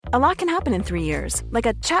A lot can happen in 3 years, like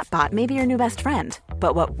a chatbot may be your new best friend.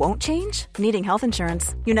 But what won't change? Needing health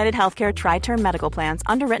insurance. United Healthcare Tri-Term Medical Plans,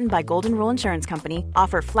 underwritten by Golden Rule Insurance Company,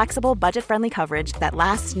 offer flexible, budget-friendly coverage that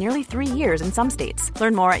lasts nearly 3 years in some states.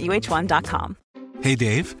 Learn more at uh1.com. Hey,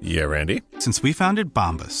 Dave. Yeah, Randy. Since we founded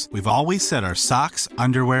Bombas, we've always said our socks,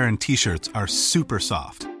 underwear, and T-shirts are super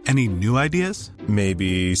soft. Any new ideas?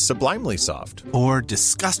 Maybe sublimely soft. Or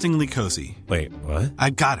disgustingly cozy. Wait, what? I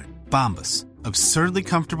got it. Bombas. Absurdly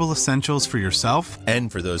comfortable essentials for yourself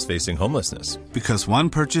and for those facing homelessness. Because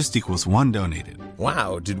one purchased equals one donated.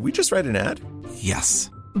 Wow, did we just write an ad?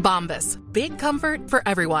 Yes. Bombas. Big comfort for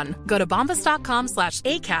everyone. Go to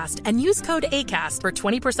bombas.com/ACAST and use code ACAST for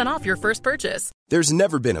 20% off your first purchase. There's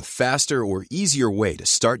never been a faster or easier way to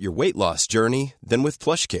start your weight loss journey than with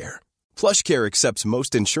PlushCare. PlushCare accepts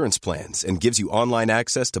most insurance plans and gives you online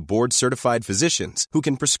access to board-certified physicians who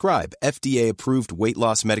can prescribe FDA-approved weight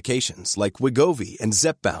loss medications like Wegovy and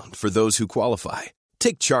Zepbound for those who qualify.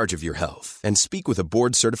 Take charge of your health and speak with a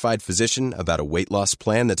board-certified physician about a weight loss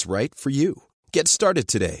plan that's right for you. Get started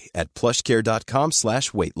today at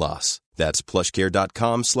plushcare.com/weight-loss. That's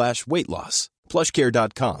plushcare.com/weight-loss.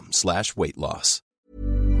 plushcare.com/weight-loss.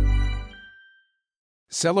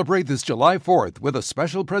 Celebrate this July 4th with a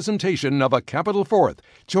special presentation of A Capital Fourth.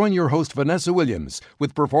 Join your host Vanessa Williams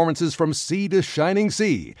with performances from Sea to Shining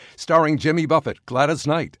Sea, starring Jimmy Buffett, Gladys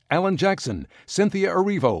Knight, Alan Jackson, Cynthia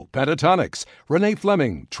Erivo, Pentatonics, Renee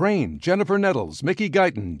Fleming, Train, Jennifer Nettles, Mickey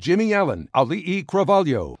Guyton, Jimmy Allen, Ali E.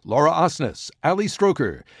 Carvalho, Laura Osnes, Ali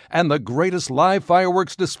Stroker, and the greatest live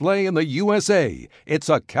fireworks display in the USA. It's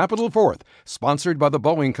A Capital Fourth, sponsored by the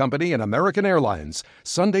Boeing Company and American Airlines.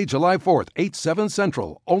 Sunday, July 4th, 8/7 Central.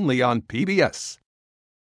 Only on PBS.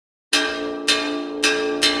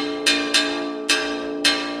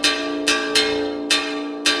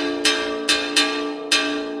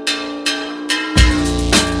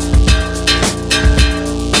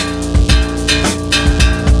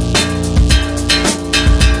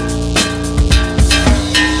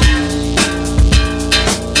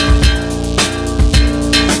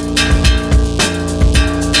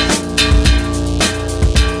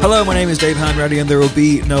 Hello, my name is Dave Hanratty and there will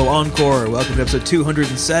be no encore. Welcome to episode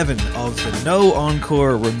 207 of the No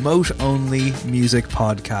Encore remote-only music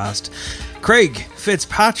podcast. Craig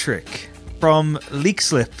Fitzpatrick from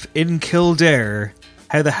Leakslip in Kildare.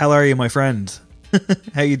 How the hell are you, my friend?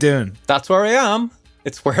 How you doing? That's where I am.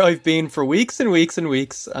 It's where I've been for weeks and weeks and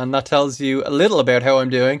weeks, and that tells you a little about how I'm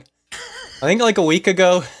doing. I think like a week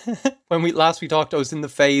ago, when we talked, I was in the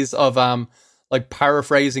phase of like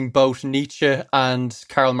paraphrasing both Nietzsche and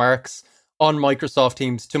Karl Marx on Microsoft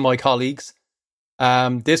Teams to my colleagues.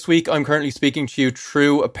 This week, I'm currently speaking to you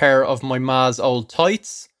through a pair of my ma's old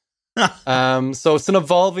tights. So it's an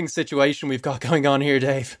evolving situation we've got going on here,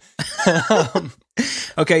 Dave.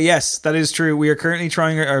 Okay, yes, that is true. We are currently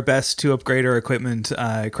trying our best to upgrade our equipment.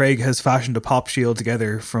 Craig has fashioned a pop shield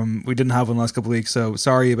together we didn't have one last couple of weeks, so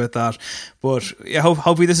sorry about that. But yeah,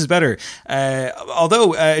 hopefully this is better.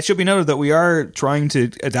 Although it should be noted that we are trying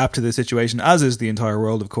to adapt to the situation, as is the entire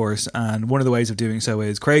world, of course. And one of the ways of doing so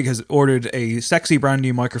is Craig has ordered a sexy brand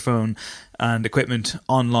new microphone and equipment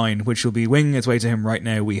online, which will be winging its way to him right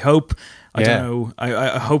now, we hope. I don't know.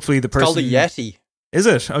 I hopefully the person... It's called a Yeti. Is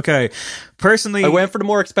it? Okay. Personally... I went for the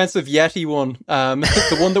more expensive Yeti one.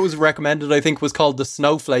 The one that was recommended, I think, was called the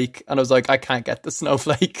Snowflake. And I was like, I can't get the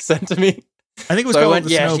Snowflake sent to me. I think it was called the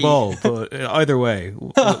Yeti. Snowball, but either way.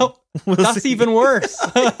 That's see. Even worse.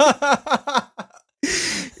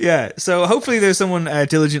 Yeah, so hopefully there's someone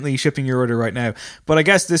diligently shipping your order right now. But I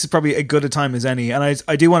guess this is probably as good a time as any. And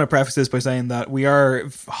I do want to preface this by saying that we are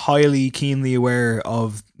highly, keenly aware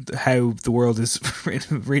of how the world is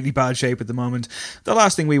in really bad shape at the moment. The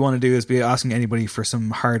last thing we want to do is be asking anybody for some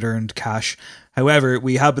hard-earned cash. However,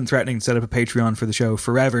 we have been threatening to set up a Patreon for the show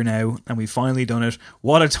forever now, and we've finally done it.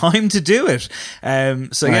 What a time to do it.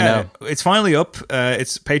 So yeah, it's finally up.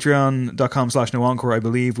 It's patreon.com/noencore, I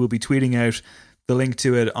believe. We'll be tweeting out the link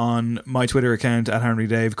to it on my Twitter account at Henry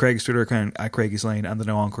Dave, Craig's Twitter account at Craigie Slane, and the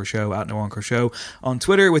No Encore Show at No Encore Show on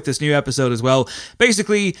Twitter with this new episode as well.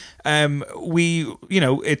 Basically,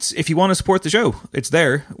 it's if you want to support the show, it's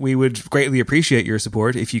there. We would greatly appreciate your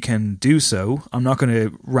support if you can do so. I'm not going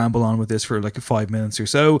to ramble on with this for like 5 minutes or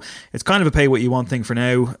so. It's kind of a pay what you want thing for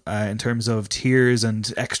now in terms of tiers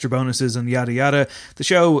and extra bonuses and yada yada. The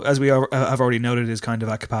show, as we have already noted, is kind of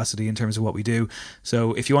at capacity in terms of what we do.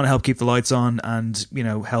 So if you want to help keep the lights on and and, you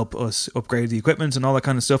know, help us upgrade the equipment and all that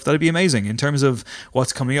kind of stuff, that'd be amazing. In terms of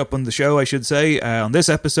what's coming up on the show, I should say, on this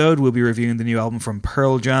episode, we'll be reviewing the new album from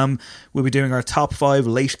Pearl Jam. We'll be doing our top 5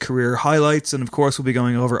 late career highlights, and of course, we'll be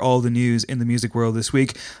going over all the news in the music world this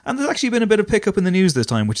week. And there's actually been a bit of pickup in the news this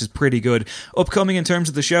time, which is pretty good. Upcoming in terms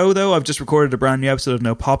of the show, though, I've just recorded a brand new episode of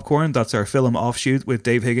No Popcorn. That's our film offshoot with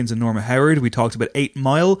Dave Higgins and Norma Howard. We talked about 8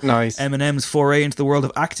 Mile, nice. Eminem's foray into the world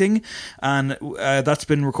of acting, and that's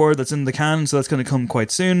been recorded, that's in the can, so that's going to come quite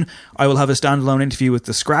soon. I will have a standalone interview with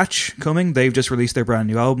The Scratch coming. They've just released their brand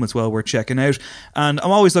new album. It's well worth checking out, and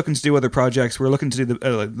I'm always looking to do other projects. We're looking to do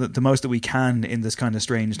the most that we can in this kind of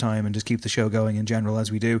strange time and just keep the show going in general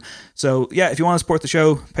as we do. So yeah, if you want to support the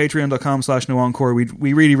show, patreon.com/noencore,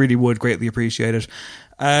 we really would greatly appreciate it.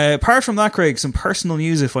 Apart from that, Craig, some personal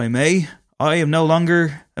news, if I may. I am no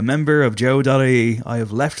longer a member of Joe.ie. I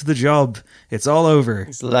have left the job. It's all over.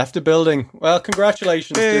 He's left the building. Well,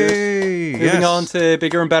 congratulations, dude. Moving on to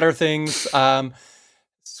bigger and better things.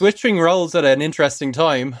 Switching roles at an interesting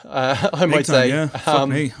time, I might say. Yeah, fuck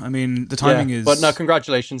me. I mean, the timing is... But no,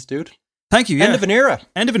 congratulations, dude. Thank you, yeah. End of an era.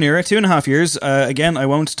 2.5 years. Again, I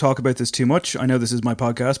won't talk about this too much. I know this is my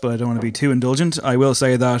podcast, but I don't want to be too indulgent. I will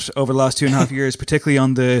say that over the last 2.5 years, particularly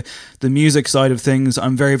on the music side of things,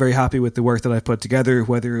 I'm very, very happy with the work that I've put together,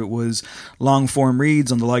 whether it was long-form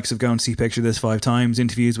reads on the likes of Go and See Picture This 5 Times,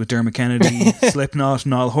 interviews with Dermot Kennedy, Slipknot,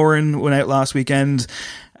 Niall Horan went out last weekend,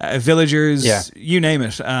 Villagers, you name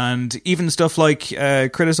it, and even stuff like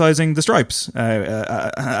criticising the Stripes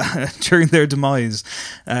during their demise.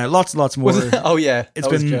 Lots more.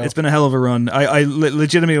 It's been a hell of a run. I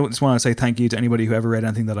legitimately just want to say thank you to anybody who ever read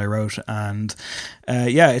anything that I wrote, and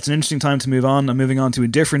it's an interesting time to move on. I'm moving on to a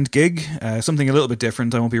different gig, something a little bit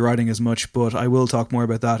different. I won't be writing as much, but I will talk more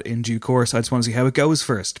about that in due course. I just want to see how it goes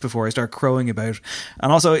first before I start crowing about.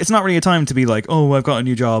 And also, it's not really a time to be like, oh, I've got a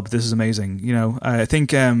new job, this is amazing. You know, I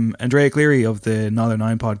think Andrea Cleary of the Northern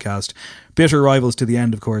Nine podcast, bitter rivals to the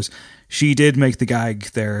end, of course, she did make the gag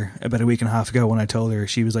there about a week and a half ago when I told her.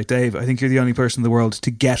 She was like, Dave, I think you're the only person in the world to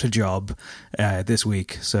get a job this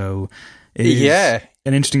week. So it is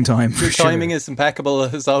an interesting time. Your timing is impeccable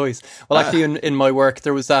as always. Well, actually, in my work,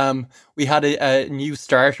 there was we had a new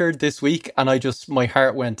starter this week, and my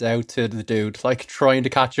heart went out to the dude, like trying to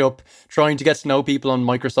catch up, trying to get to know people on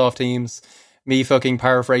Microsoft Teams. Me fucking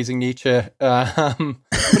paraphrasing Nietzsche. But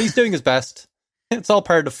he's doing his best. It's all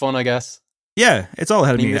part of the fun, I guess. Yeah, it's all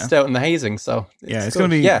ahead of me. He missed out in the hazing, so it's going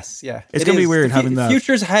to be... Yes. It's going to be weird having that...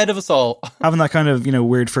 Future's ahead of us all. Having that kind of,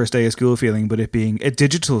 weird first day of school feeling, but it being a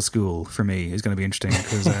digital school for me is going to be interesting.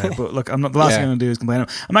 Because, but look, I'm not, the last thing I'm going to do is complain.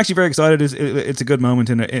 I'm actually very excited. It's a good moment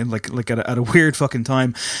in at a weird fucking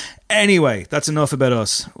time. Anyway, that's enough about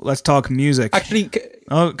us. Let's talk music. Actually, it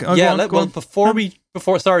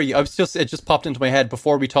just popped into my head.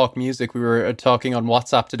 Before we talk music, we were talking on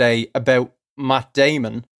WhatsApp today about Matt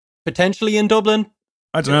Damon potentially in Dublin.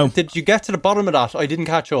 I don't know. Did you get to the bottom of that? I didn't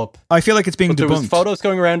catch up. I feel like it's being debunked. There was photos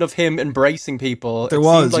going around of him embracing people. There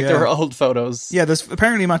were old photos. Yeah,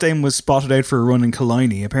 apparently Matt Damon was spotted out for a run in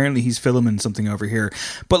Killiney. Apparently he's filming something over here.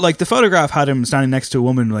 But like the photograph had him standing next to a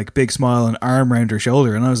woman, like big smile and arm around her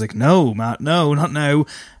shoulder, and I was like, no, Matt, no, not now.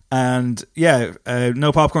 And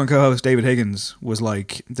No Popcorn co-host David Higgins was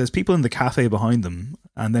like, there's people in the cafe behind them.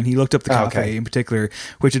 And then he looked up the cafe in particular,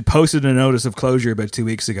 which had posted a notice of closure about 3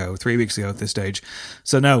 weeks ago at this stage.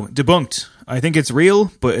 So no, debunked. I think it's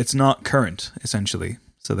real, but it's not current, essentially.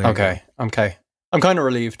 So there. Okay. I'm kind of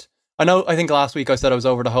relieved. I think last week I said I was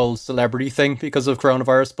over the whole celebrity thing because of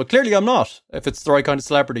coronavirus, but clearly I'm not, if it's the right kind of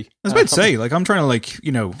celebrity. I was about to say, I'm trying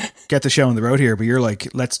to get the show on the road here, but you're like,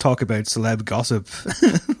 let's talk about celeb gossip.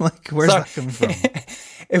 Where's that coming from?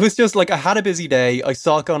 It was just I had a busy day. I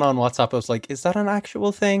saw it going on WhatsApp. I was like, is that an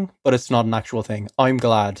actual thing? But it's not an actual thing. I'm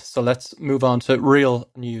glad. So let's move on to real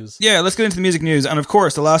news. Yeah, let's get into the music news. And of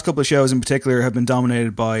course, the last couple of shows in particular have been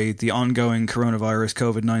dominated by the ongoing coronavirus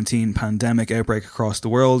COVID-19 pandemic outbreak across the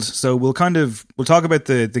world. So we'll talk about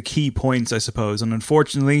the key points, I suppose. And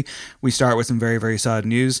unfortunately, we start with some very, very sad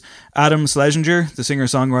news. Adam Schlesinger, the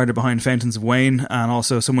singer-songwriter behind Fountains of Wayne, and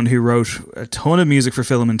also someone who wrote a ton of music for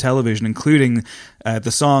film and television, including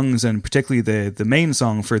the songs, and particularly the main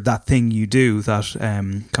song for That Thing You Do, that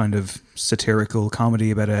kind of satirical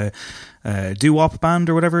comedy about a doo-wop band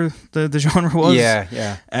or whatever the genre was.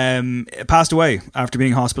 Passed away after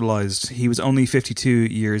being hospitalized. He was only 52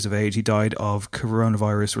 years of age. He died of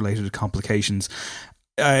coronavirus related complications.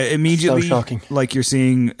 Immediately, so shocking. You're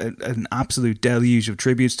seeing an absolute deluge of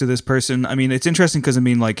tributes to this person. I mean, it's interesting because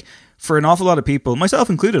for an awful lot of people,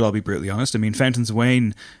 myself included, I'll be brutally honest, I mean, Fountains of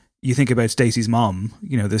Wayne, you think about Stacey's Mom,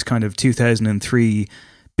 this kind of 2003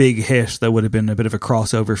 big hit that would have been a bit of a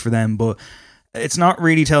crossover for them. But it's not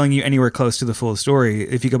really telling you anywhere close to the full story.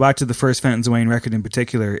 If you go back to the first Fountains of Wayne record in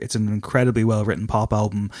particular, it's an incredibly well-written pop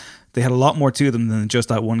album. They had a lot more to them than just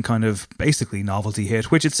that one kind of basically novelty hit,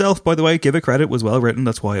 which itself, by the way, give it credit, was well-written.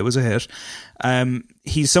 That's why it was a hit.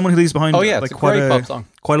 He's someone who leaves behind like quite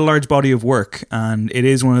a large body of work, and it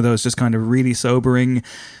is one of those just kind of really sobering.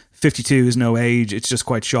 52 is no age. It's just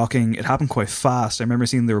quite shocking. It happened quite fast. I remember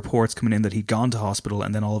seeing the reports coming in that he'd gone to hospital,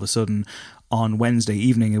 and then all of a sudden on Wednesday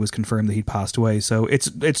evening it was confirmed that he'd passed away. So it's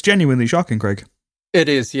genuinely shocking, Craig. It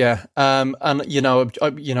is, yeah. And we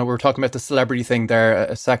were talking about the celebrity thing there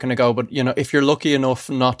a second ago, but if you're lucky enough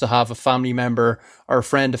not to have a family member or a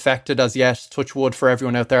friend affected as yet, touch wood for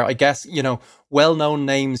everyone out there, I guess, well-known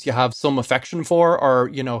names you have some affection for,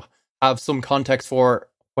 or have some context for.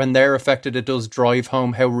 When they're affected, it does drive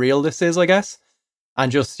home how real this is, I guess.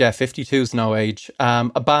 And just, 52 is no age.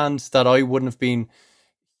 A band that I wouldn't have been,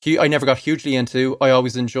 I never got hugely into. I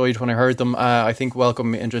always enjoyed when I heard them. I think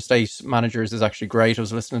Welcome Interstate Managers is actually great. I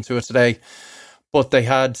was listening to it today. But they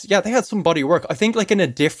had some body of work. I think like in a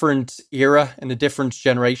different era, in a different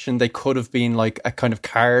generation, they could have been like a kind of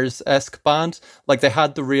Cars-esque band. Like they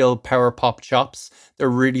had the real power pop chops. They're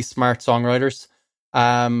really smart songwriters.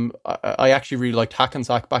 I actually really liked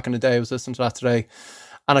Hackensack back in the day. I was listening to that today,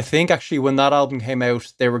 and I think actually when that album came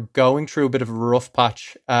out, they were going through a bit of a rough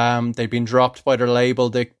patch. They'd been dropped by their label.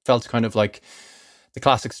 They felt kind of like the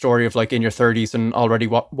classic story of like in your 30s and already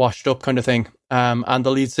washed up kind of thing. And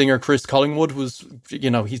the lead singer Chris Collingwood was, he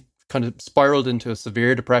kind of spiraled into a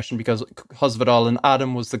severe depression because of it all. And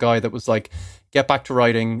Adam was the guy that was like, get back to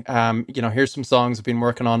writing. Here's some songs I've been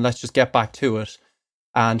working on. Let's just get back to it.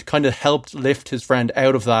 And kind of helped lift his friend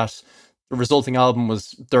out of that. The resulting album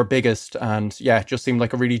was their biggest, and it just seemed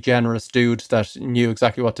like a really generous dude that knew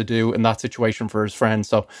exactly what to do in that situation for his friend.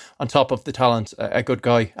 So on top of the talent, a good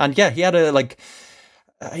guy. And he had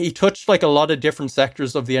he touched like a lot of different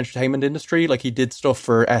sectors of the entertainment industry. Like he did stuff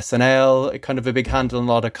for SNL, kind of a big hand in a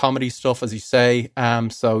lot of comedy stuff, as you say.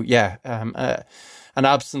 An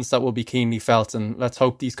absence that will be keenly felt, and let's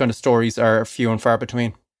hope these kind of stories are few and far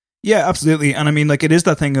between. Yeah, absolutely. And I mean, like, it is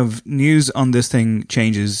that thing of news on this thing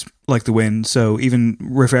changes like the wind. So even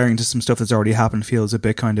referring to some stuff that's already happened feels a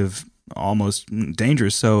bit kind of almost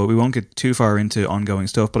dangerous. So we won't get too far into ongoing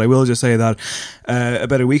stuff. But I will just say that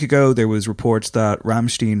about a week ago, there was reports that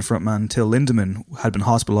Rammstein frontman Till Lindemann had been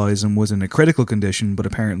hospitalized and was in a critical condition, but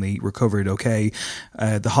apparently recovered okay.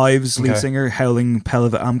 The Hives lead singer Howling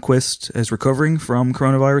Peliva Almquist is recovering from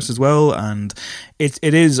coronavirus as well. And it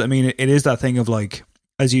is that thing of like,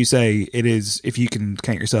 as you say, it is, if you can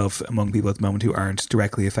count yourself among people at the moment who aren't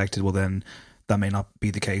directly affected, well then that may not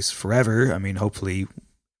be the case forever. I mean, hopefully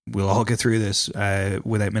we'll all get through this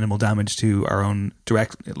without minimal damage to our own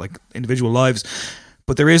direct, like, individual lives.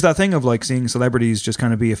 But there is that thing of like seeing celebrities just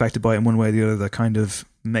kind of be affected by it in one way or the other that kind of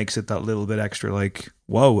makes it that little bit extra like,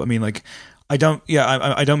 whoa. I mean, like, I don't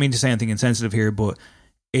mean to say anything insensitive here, but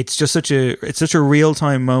it's just such a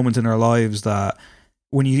real-time moment in our lives that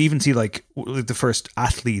when you even see like the first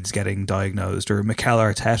athletes getting diagnosed, or Mikel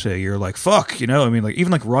Arteta, you're like, fuck, I mean, like,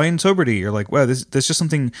 even like Ryan Tubridy, you're like, wow, there's just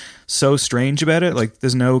something so strange about it. Like,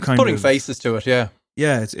 there's no kind putting of faces to it. Yeah.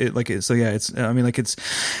 I mean, like, it's,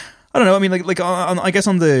 I don't know. I mean, I guess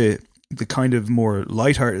on the kind of more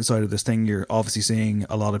lighthearted side of this thing, you're obviously seeing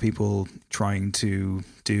a lot of people trying to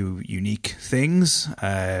do unique things.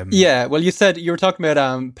 Well, you were talking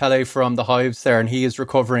about Pele from the Hives there, and he is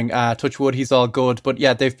recovering. Touch wood, he's all good. But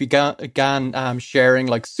yeah, they've began sharing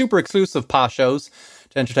like super exclusive past shows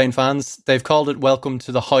to entertain fans. They've called it Welcome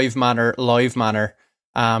to the Hive Manor Live Manor,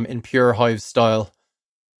 in pure Hive style.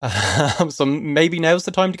 So maybe now's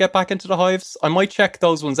the time to get back into the Hives. I might check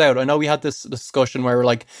those ones out. I know we had this discussion where we're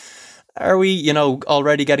like, are we,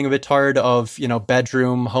 already getting a bit tired of,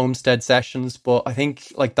 bedroom homestead sessions? But I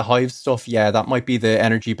think like the Hive stuff, that might be the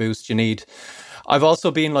energy boost you need. I've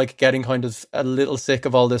also been like getting kind of a little sick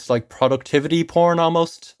of all this like productivity porn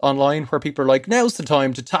almost online, where people are like, now's the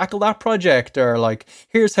time to tackle that project, or like,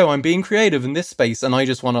 here's how I'm being creative in this space. And I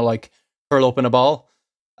just want to like curl up in a ball.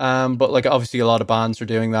 But like, obviously a lot of bands are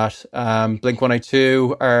doing that.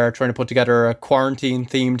 Blink-182 are trying to put together a quarantine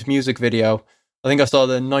themed music video. I think I saw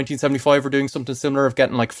the 1975 were doing something similar of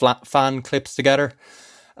getting like fan clips together.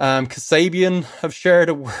 Kasabian have shared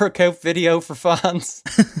a workout video for fans.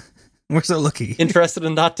 We're so lucky. Interested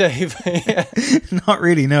in that, Dave? Yeah. Not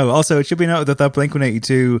really, no. Also, it should be noted that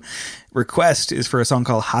Blink-182 request is for a song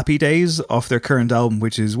called Happy Days off their current album,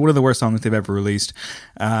 which is one of the worst songs they've ever released.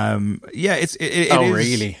 It is.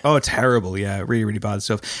 Really? Oh, terrible. Yeah, really, really bad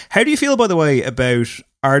stuff. How do you feel, by the way, about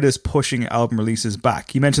artists pushing album releases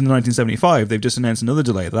back. You mentioned the 1975. They've just announced another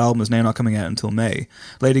delay. That album is now not coming out until May.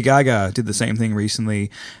 Lady Gaga did the same thing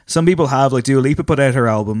recently. Some people have, like Dua Lipa put out her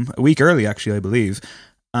album a week early, actually, I believe.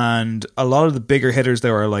 And a lot of the bigger hitters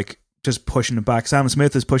there are like just pushing it back. Sam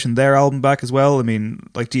Smith is pushing their album back as well. I mean,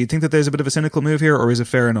 like, do you think that there's a bit of a cynical move here, or is it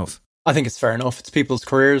fair enough? I think it's fair enough. It's people's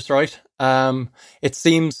careers, right? It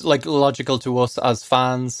seems like logical to us as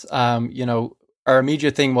fans. Our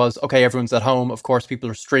immediate thing was, okay, everyone's at home. Of course, people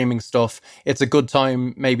are streaming stuff. It's a good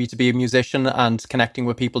time maybe to be a musician and connecting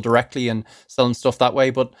with people directly and selling stuff that way.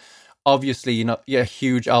 But obviously, a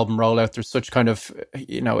huge album rollout. There's such kind of,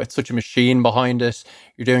 it's such a machine behind it.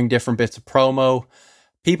 You're doing different bits of promo.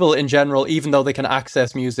 People in general, even though they can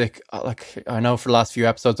access music, like I know for the last few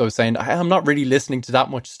episodes I was saying, I'm not really listening to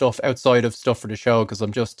that much stuff outside of stuff for the show because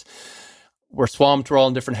we're swamped, we're all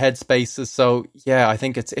in different headspaces. So yeah, I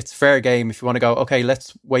think it's fair game if you want to go, okay,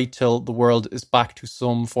 let's wait till the world is back to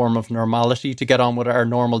some form of normality to get on with our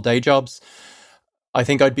normal day jobs. I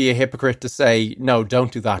think I'd be a hypocrite to say, no,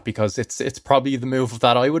 don't do that, because it's probably the move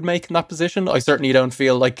that I would make in that position. I certainly don't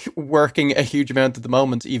feel like working a huge amount at the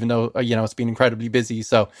moment, even though, it's been incredibly busy.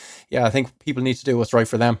 So yeah, I think people need to do what's right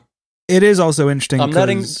for them. It is also interesting. I'm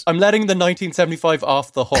letting the 1975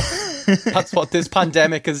 off the hook. That's what this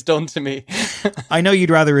pandemic has done to me. I know you'd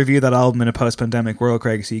rather review that album in a post-pandemic world,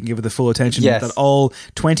 Craig, so you can give it the full attention that all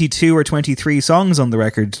 22 or 23 songs on the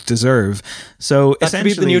record deserve. So that should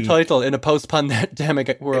be the new title in a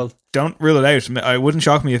post-pandemic world. Don't rule it out. It wouldn't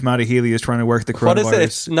shock me if Matty Healy is trying to work the coronavirus. What is it?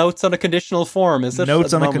 It's Notes on a Conditional Form, is it?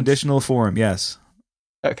 Notes on a Conditional Form, yes.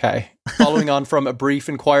 Okay. Following on from a brief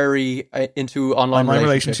inquiry into online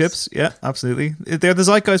relationships. Yeah, absolutely. They're the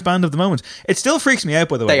zeitgeist band of the moment. It still freaks me out,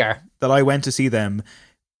 by the way. They are. That I went to see them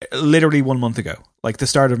literally 1 month ago, like the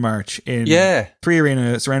start of March, in Three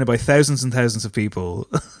Arena, surrounded by thousands and thousands of people.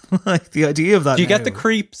 Like the idea of that. Do you get the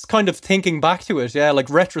creeps kind of thinking back to it? Yeah, like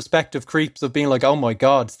retrospective creeps of being like, oh my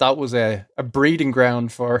God, that was a breeding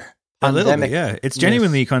ground for... A little bit, yeah. It's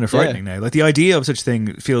genuinely kind of frightening now. Like the idea of such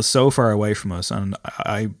thing feels so far away from us, and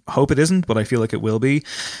I hope it isn't, but I feel like it will be.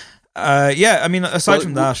 I mean, aside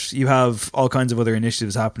from that, you have all kinds of other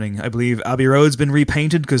initiatives happening. I believe Abbey Road's been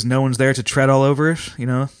repainted because no one's there to tread all over it.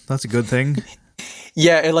 That's a good thing.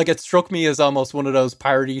 Yeah, it struck me as almost one of those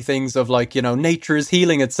parody things of like, nature is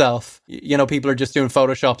healing itself. People are just doing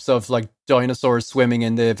photoshops of like dinosaurs swimming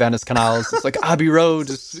in the Venice canals. It's like Abbey Road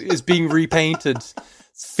is being repainted.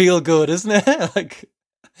 Feel good, isn't it? Like,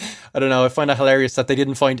 I don't know. I find it hilarious that they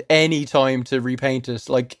didn't find any time to repaint it.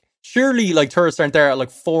 Like, surely, like, tourists aren't there at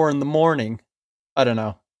like 4 a.m. I don't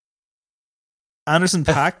know. Anderson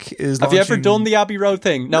 .Paak is. Have you ever done the Abbey Road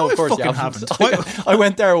thing? No, of course you haven't. I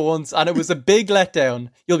went there once, and it was a big letdown.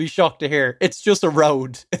 You'll be shocked to hear. It's just a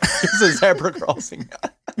road. It's just a zebra crossing.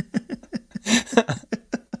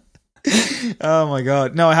 Oh my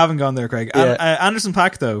God. No, I haven't gone there, Craig. Yeah. Anderson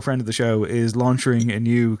 .Paak, though, friend of the show, is launching a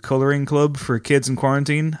new colouring club for kids in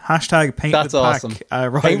quarantine. Hashtag Paint That's with awesome.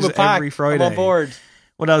 Pack. Paint with Pack. Every Friday. I'm on board.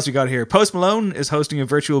 What else we got here? Post Malone is hosting a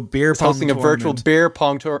virtual beer pong tournament. Virtual beer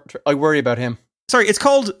pong tour. I worry about him. Sorry, it's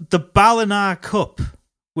called the Ballina Cup.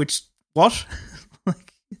 Which, what?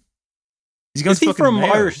 Is he from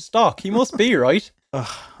Irish stock? He must be, right? I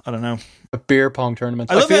don't know. A beer pong tournament.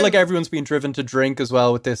 I feel like everyone's being driven to drink as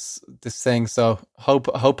well with this thing. So hope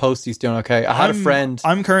Posty's doing okay. I had a friend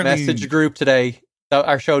message a group today that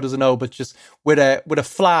our show doesn't know, but just with a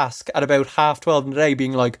flask at about 12:30 in the day,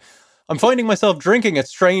 being like, I'm finding myself drinking at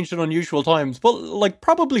strange and unusual times, but like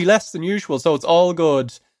probably less than usual. So it's all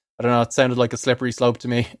good. I don't know. It sounded like a slippery slope to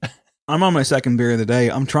me. I'm on my second beer of the day.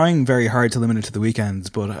 I'm trying very hard to limit it to the weekends,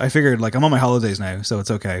 but I figured like I'm on my holidays now, so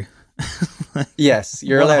it's okay. Yes,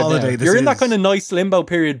 you're allowed. You're in that kind of nice limbo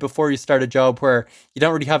period before you start a job where you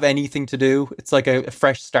don't really have anything to do. It's like a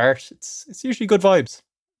fresh start. It's usually good vibes.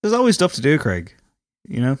 There's always stuff to do, Craig.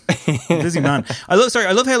 Busy man. I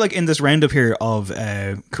love how like in this roundup here of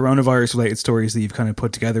coronavirus related stories that you've kind of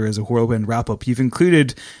put together as a whirlwind wrap up, you've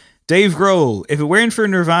included Dave Grohl. If it weren't for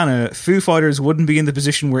Nirvana, Foo Fighters wouldn't be in the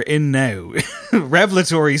position we're in now.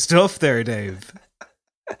 Revelatory stuff there, Dave.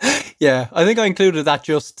 Yeah, I think I included that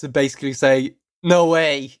just to basically say, no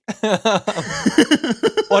way.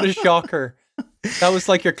 What a shocker. That was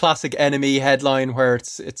like your classic Enemy headline where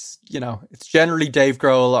it's generally Dave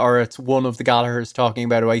Grohl or it's one of the Gallaghers talking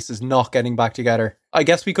about Oasis not getting back together. I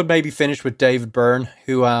guess we could maybe finish with David Byrne,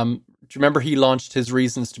 who, do you remember he launched his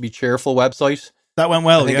Reasons to Be Cheerful website? That went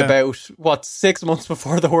well, I think about, 6 months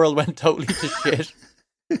before the world went totally to shit.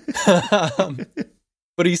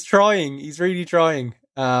 But he's trying. He's really trying.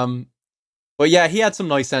 But But yeah, he had some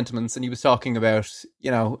nice sentiments, and he was talking about,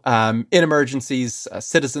 in emergencies,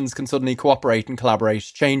 citizens can suddenly cooperate and collaborate.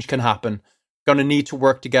 Change can happen. Going to need to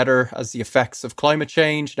work together as the effects of climate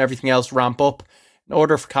change and everything else ramp up. In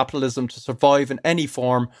order for capitalism to survive in any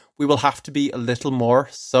form, we will have to be a little more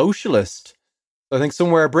socialist. I think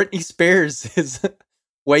somewhere Britney Spears is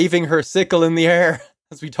waving her sickle in the air,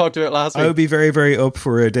 as we talked about last week. I would be very, very up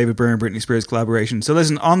for a David Byrne and Britney Spears collaboration. So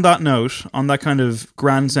listen, on that note, on that kind of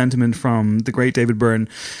grand sentiment from the great David Byrne,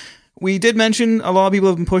 we did mention a lot of people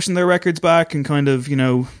have been pushing their records back and kind of,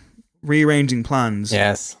 rearranging plans.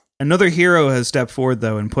 Yes. Another hero has stepped forward,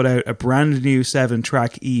 though, and put out a brand new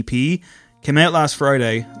 7-track EP. Came out last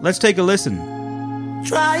Friday. Let's take a listen.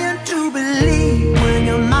 Trying to believe when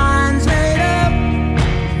your mind's made up,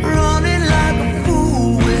 running like a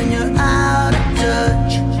fool when you're out of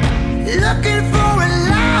touch, looking for a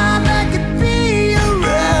lie that could be a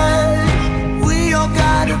rush. We all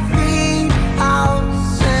gotta feed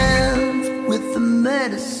ourselves with the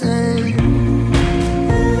medicine.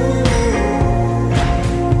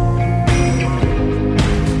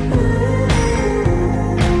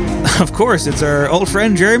 Of course, it's our old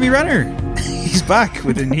friend Jeremy Renner. He's back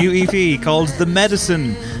with a new EP called The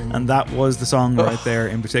Medicine, and that was the song right there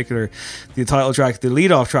in particular. The title track, the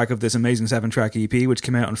lead-off track of this amazing 7-track EP, which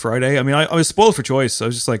came out on Friday. I mean, I was spoiled for choice. I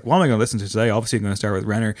was just like, what am I going to listen to today? Obviously, I'm going to start with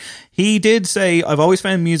Renner. He did say, I've always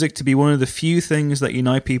found music to be one of the few things that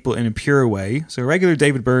unite people in a pure way. So regular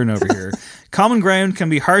David Byrne over here. Common ground can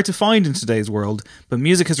be hard to find in today's world, but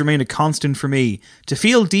music has remained a constant for me. To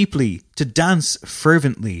feel deeply, to dance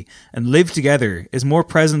fervently, and live together is more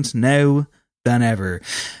present now than ever.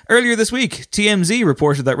 Earlier this week, TMZ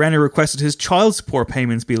reported that Renner requested his child support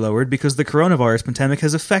payments be lowered because the coronavirus pandemic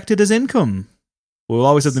has affected his income. We'll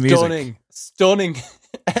always have the music. Stunning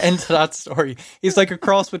end to that story. He's like a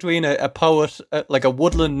cross between a poet, like a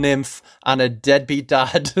woodland nymph, and a deadbeat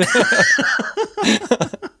dad.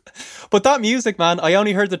 But that music, man, I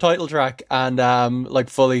only heard the title track and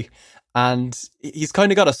fully, and he's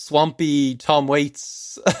kind of got a swampy Tom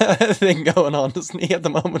Waits thing going on, doesn't he, at the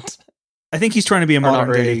moment? I think he's trying to be a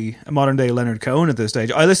modern day Leonard Cohen at this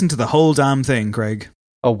stage. I listened to the whole damn thing, Craig.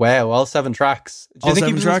 Oh wow, all 7 tracks. Do you think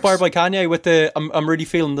he was inspired by Kanye with the I'm really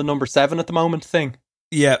feeling the number 7 at the moment thing?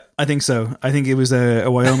 Yeah, I think so. I think it was a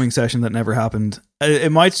Wyoming session that never happened.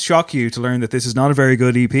 It might shock you to learn that this is not a very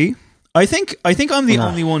good EP. I think I'm the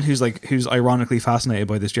only one who's ironically fascinated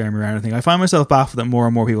by this Jeremy Renner thing. I find myself baffled that more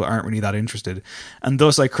and more people aren't really that interested, and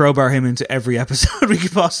thus I crowbar him into every episode we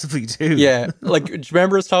could possibly do. Yeah, like, do you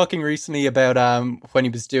remember us talking recently about when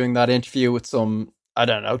he was doing that interview with some, I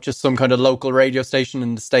don't know, just some kind of local radio station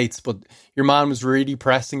in the States, but your man was really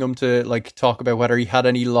pressing him to talk about whether he had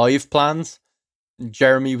any live plans.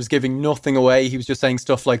 Jeremy was giving nothing away. He was just saying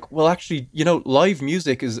stuff like, well, actually, live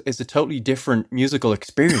music is a totally different musical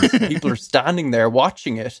experience. People are standing there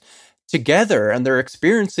watching it together and they're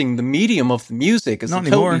experiencing the medium of the music as a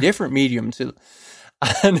totally different medium to.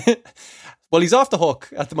 And well, he's off the hook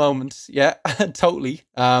at the moment. Yeah, totally.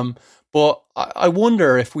 But I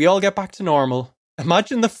wonder if we all get back to normal.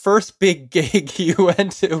 Imagine the first big gig you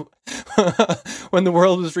went to when the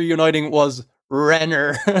world was reuniting was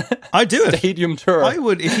Renner. I'd do it. Stadium tour. I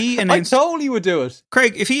would if he announced. I totally would do it,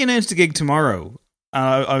 Craig. If he announced a gig tomorrow,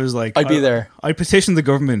 I was like, I'd be there. I'd petition the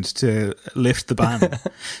government to lift the ban.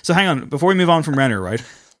 So hang on, before we move on from Renner, right?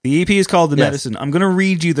 The EP is called The Medicine. I'm going to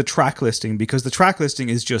read you the track listing because the track listing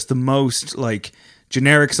is just the most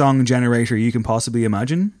generic song generator you can possibly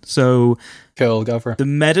imagine. So cool, go for it. The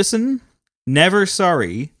Medicine, Never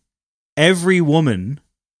Sorry, Every Woman,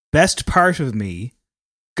 Best Part of Me,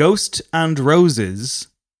 Ghost and Roses,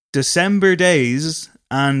 December Days,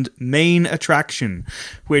 and Main Attraction,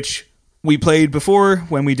 which we played before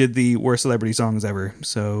when we did the worst celebrity songs ever.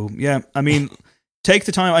 So yeah, I mean, take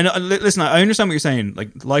the time. I know. Listen, I understand what you're saying.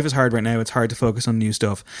 Life is hard right now. It's hard to focus on new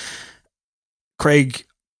stuff. Craig,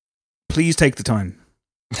 please take the time.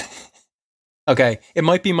 Okay, it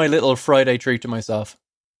might be my little Friday treat to myself.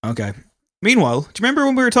 Okay. Meanwhile, do you remember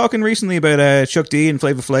when we were talking recently about Chuck D and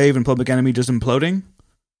Flavor Flav and Public Enemy just imploding?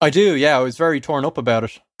 I do, yeah. I was very torn up about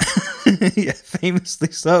it. Yeah,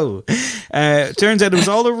 famously so. Turns out it was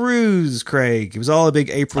all a ruse, Craig. It was all a big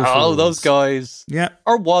April Fool's. Oh, those guys. Yeah.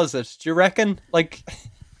 Or was it? Do you reckon?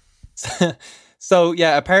 So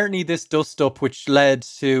yeah, apparently this dust up, which led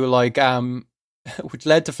to Flavor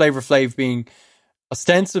Flav being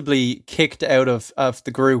ostensibly kicked out of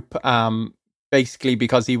the group, basically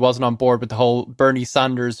because he wasn't on board with the whole Bernie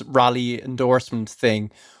Sanders rally endorsement thing,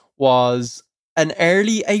 was an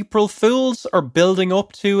early April Fool's or building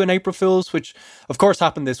up to an April Fool's, which of course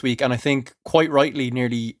happened this week. And I think quite rightly,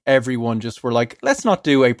 nearly everyone just were like, let's not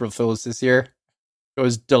do April Fool's this year. I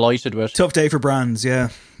was delighted with. Tough day for brands, yeah.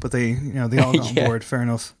 But they all got on board. Fair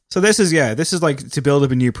enough. So this is like to build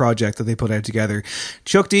up a new project that they put out together.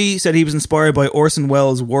 Chuck D said he was inspired by Orson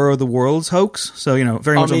Welles' War of the Worlds hoax. So,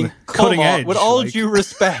 very much on the cutting edge. With all due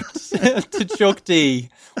respect to Chuck D,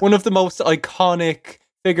 one of the most iconic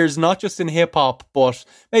figures, not just in hip hop, but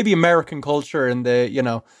maybe American culture in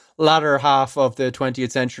the, latter half of the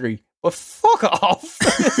 20th century. But fuck off.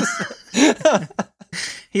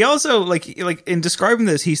 He also, like in describing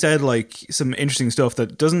this, he said some interesting stuff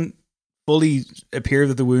that doesn't fully appear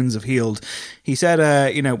that the wounds have healed. He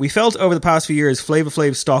said, we felt over the past few years Flavor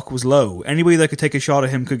Flav's stock was low. Anybody that could take a shot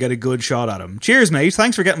at him could get a good shot at him. Cheers, mate.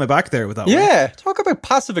 Thanks for getting my back there with that one. Yeah, talk about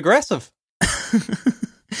passive aggressive.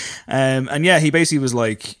 And yeah, he basically was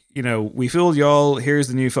like, we fooled y'all. Here's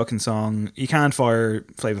the new fucking song. You can't fire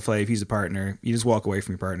Flavor Flav. He's a partner. You just walk away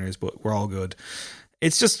from your partners, but we're all good.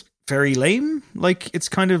 It's just very lame. It's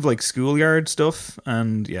kind of like schoolyard stuff,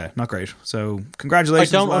 and yeah, not great. So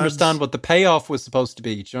congratulations. I don't lads. understand what the payoff was supposed to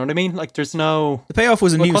be. Do you know what I mean? There's no... The payoff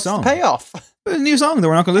was a new song. What's the payoff? A new song that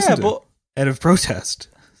we're not going to listen to out of protest.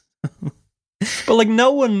 But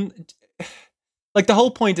no one... the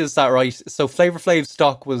whole point is that, right? So Flavor Flav's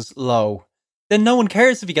stock was low. Then no one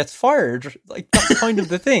cares if he gets fired. That's kind of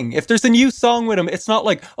the thing. If there's a new song with him, it's not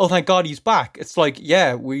like, oh, thank God he's back. It's like,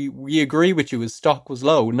 yeah, we agree with you. His stock was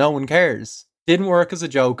low. No one cares. Didn't work as a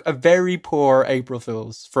joke. A very poor April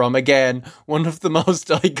Fool's from, again, one of the most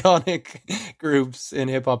iconic groups in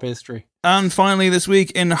hip-hop history. And finally this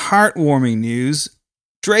week, in heartwarming news,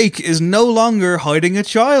 Drake is no longer hiding a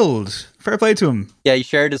child. Fair play to him. Yeah, he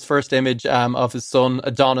shared his first image of his son,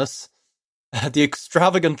 Adonis. The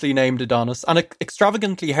extravagantly named Adonis, and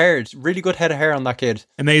extravagantly haired, really good head of hair on that kid.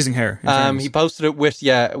 Amazing hair. He posted it with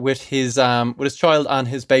his child and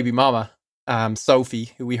his baby mama,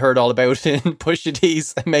 Sophie, who we heard all about in Pusha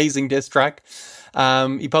T's amazing diss track.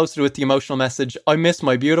 He posted it with the emotional message, "I miss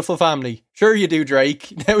my beautiful family." Sure you do,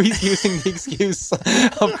 Drake. Now he's using the excuse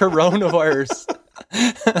of coronavirus.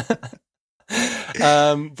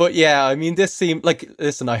 But yeah, I mean, this seemed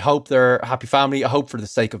listen, I hope they're a happy family. I hope for the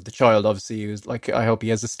sake of the child, obviously, I hope he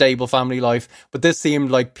has a stable family life. But this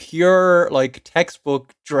seemed like pure,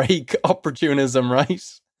 textbook Drake opportunism, right?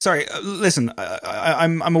 Sorry, listen,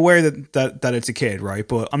 I'm aware that it's a kid, right?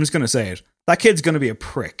 But I'm just going to say it. That kid's going to be a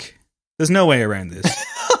prick. There's no way around this.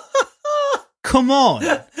 Come on.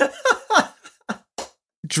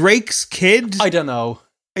 Drake's kid? I don't know.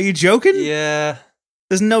 Are you joking? Yeah.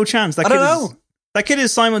 There's no chance. I don't know. That kid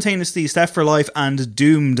is simultaneously set for life and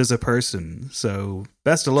doomed as a person. So,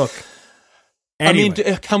 best of luck. Anyway.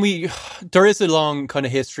 I mean, there is a long kind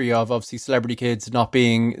of history of obviously celebrity kids not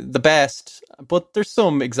being the best, but there's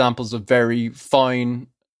some examples of very fine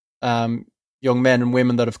young men and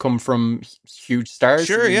women that have come from huge stars.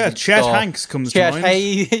 Sure, yeah. Chet Hanks comes to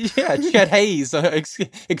mind. Chet Hayes.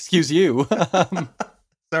 Excuse you.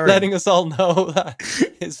 Sorry. Letting us all know that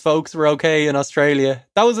his folks were okay in Australia.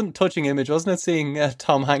 That was a touching image, wasn't it? Seeing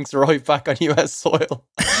Tom Hanks arrive back on US soil.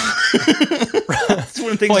 That's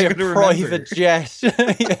one of the things by you're a going to private jet.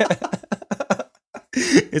 Yeah.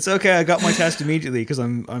 It's okay. I got my test immediately because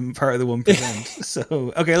I'm part of the 1%.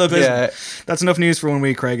 So okay, look, that's enough news for 1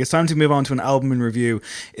 week, Craig. It's time to move on to an album in review.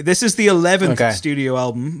 This is the 11th studio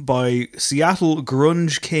album by Seattle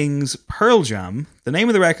grunge kings Pearl Jam. The name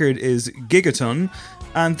of the record is Gigaton,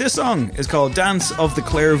 and this song is called "Dance of the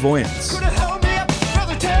Clairvoyants."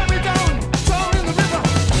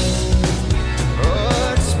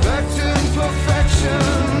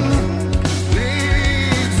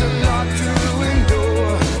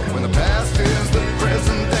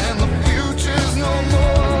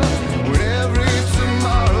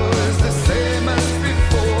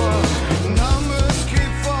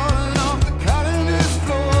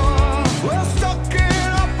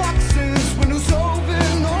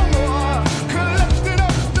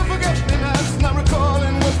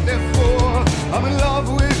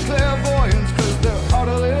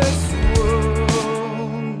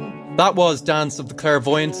 That was Dance of the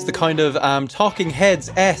Clairvoyants, the kind of Talking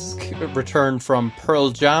Heads-esque return from Pearl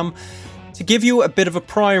Jam. To give you a bit of a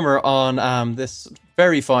primer on this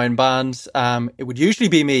very fine band, it would usually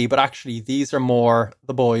be me, but actually these are more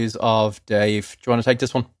the boys of Dave. Do you want to take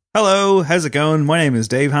this one? Hello, how's it going? My name is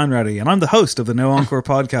Dave Hanratty, and I'm the host of the No Encore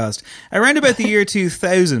podcast. Around about the year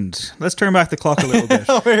 2000, let's turn back the clock a little bit.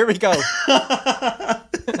 Oh, here we go.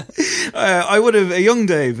 A young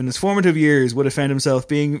Dave in his formative years would have found himself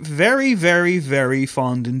being very, very, very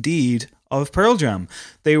fond indeed of Pearl Jam.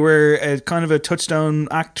 They were a kind of a touchstone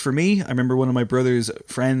act for me. I remember one of my brother's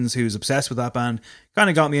friends who's obsessed with that band kind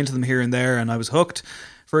of got me into them here and there, and I was hooked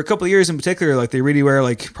for a couple of years in particular. Like, they really were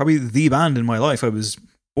like probably the band in my life. I was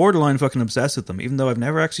borderline fucking obsessed with them, even though I've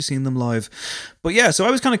never actually seen them live. But yeah, so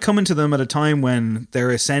I was kind of coming to them at a time when their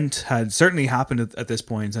ascent had certainly happened at this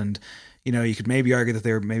point, and you know, you could maybe argue that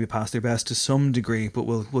they were maybe past their best to some degree, but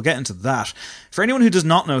we'll get into that. For anyone who does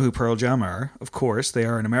not know who Pearl Jam are, of course, they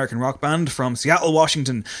are an American rock band from Seattle,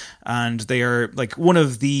 Washington, and they are like one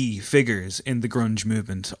of the figures in the grunge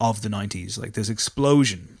movement of the 90s. Like, this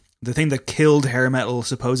explosion, the thing that killed hair metal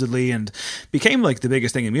supposedly and became like the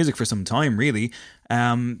biggest thing in music for some time, really.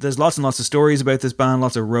 There's lots and lots of stories about this band,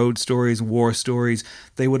 lots of road stories, war stories.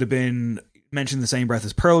 They would have been mentioned in the same breath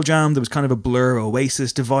as Pearl Jam. There was kind of a Blur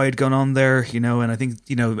Oasis divide going on there, you know, and I think,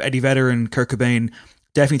 you know, Eddie Vedder and Kurt Cobain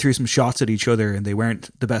definitely threw some shots at each other, and they weren't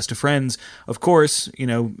the best of friends. Of course, you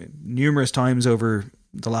know, numerous times over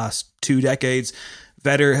the last 2 decades,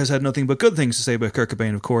 Vedder has had nothing but good things to say about Kurt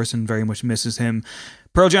Cobain, of course, and very much misses him.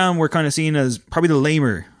 Pearl Jam were kind of seen as probably the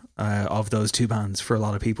lamer of those two bands for a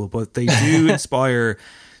lot of people, but they do inspire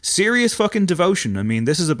serious fucking devotion. I mean,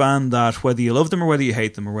 this is a band that, whether you love them or whether you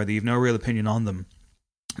hate them or whether you've no real opinion on them,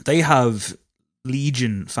 they have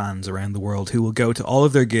legion fans around the world who will go to all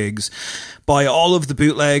of their gigs, buy all of the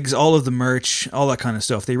bootlegs, all of the merch, all that kind of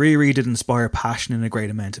stuff. They really, really did inspire passion in a great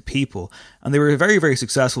amount of people, and they were very, very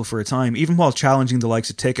successful for a time, even while challenging the likes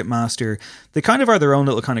of Ticketmaster. They kind of are their own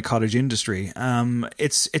little kind of cottage industry.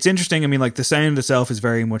 It's interesting. I mean, like, the sound itself is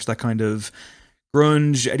very much that kind of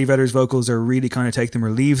grunge. Eddie Vedder's vocals are really kind of take them or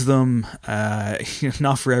leave them.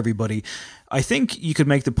 Not for everybody. I think you could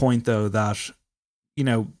make the point, though, that, you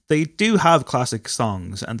know, they do have classic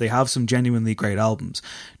songs and they have some genuinely great albums.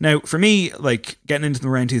 Now, for me, like, getting into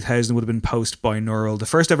them around 2000 would have been post binaural. The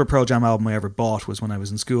first ever Pearl Jam album I ever bought was when I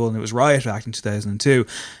was in school, and it was Riot Act in 2002.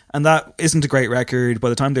 And that isn't a great record. By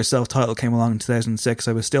the time their self-titled came along in 2006,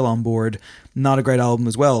 I was still on board. Not a great album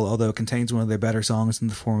as well, although it contains one of their better songs in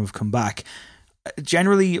the form of Come Back.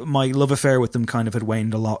 Generally, my love affair with them kind of had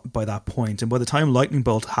waned a lot by that point, and by the time Lightning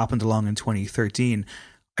Bolt happened along in 2013,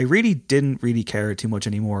 I really didn't really care too much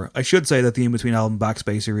anymore. I should say that the In-Between album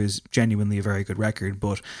Backspacer is genuinely a very good record,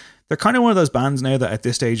 but they're kind of one of those bands now that at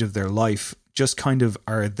this stage of their life just kind of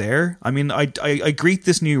are there. I mean, I greet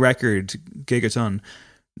this new record, Gigaton,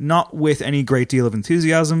 not with any great deal of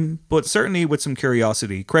enthusiasm, but certainly with some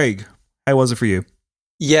curiosity. Craig, how was it for you?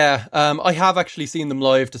 Yeah, I have actually seen them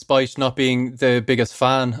live despite not being the biggest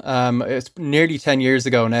fan. It's nearly 10 years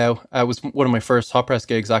ago now. It was one of my first Hot Press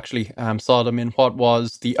gigs, actually. Saw them in what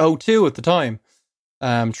was the O2 at the time,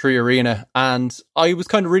 Tree Arena. And I was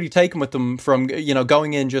kind of really taken with them from, you know,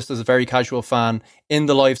 going in just as a very casual fan. In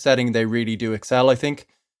the live setting, they really do excel, I think.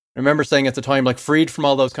 I remember saying at the time, like, freed from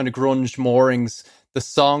all those kind of grunge moorings, the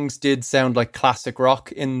songs did sound like classic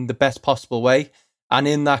rock in the best possible way. And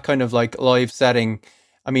in that kind of like live setting,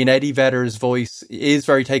 I mean, Eddie Vedder's voice is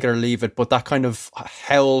very take it or leave it, but that kind of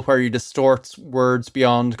howl where he distorts words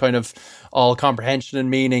beyond kind of all comprehension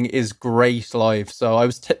and meaning is great live. So I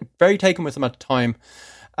was very taken with him at the time.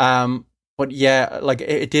 But yeah, like,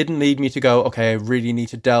 it didn't lead me to go, okay, I really need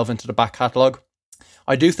to delve into the back catalogue.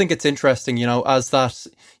 I do think it's interesting, you know, as that,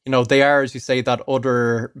 you know, they are, as you say, that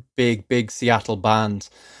other big Seattle band.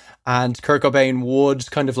 And Kurt Cobain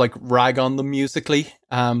would kind of like rag on them musically,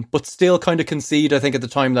 but still kind of concede, I think, at the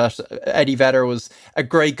time that Eddie Vedder was a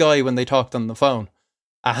great guy when they talked on the phone.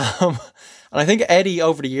 And I think Eddie,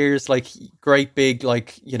 over the years, like, great big,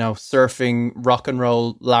 like, you know, surfing rock and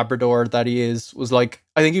roll Labrador that he is, was like,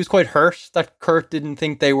 I think he was quite hurt that Kurt didn't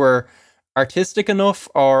think they were artistic enough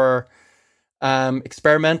or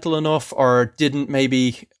experimental enough, or didn't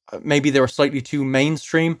maybe they were slightly too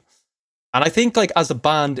mainstream. And I think, like, as a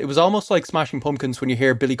band, it was almost like Smashing Pumpkins when you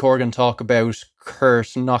hear Billy Corgan talk about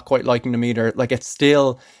Kurt not quite liking them either. Like, it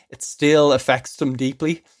still affects them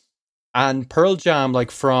deeply. And Pearl Jam,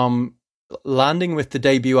 like, from landing with the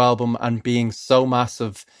debut album and being so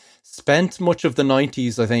massive, spent much of the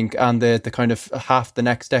 90s, I think, and the kind of half the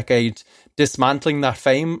next decade dismantling that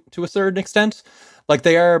fame to a certain extent. Like,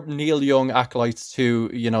 they are Neil Young acolytes to,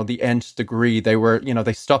 you know, the nth degree. They were, you know,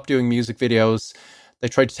 they stopped doing music videos. They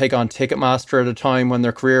tried to take on Ticketmaster at a time when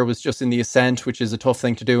their career was just in the ascent, which is a tough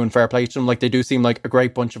thing to do, and fair play to them. Like, they do seem like a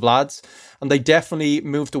great bunch of lads. And they definitely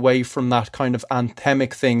moved away from that kind of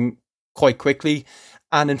anthemic thing quite quickly.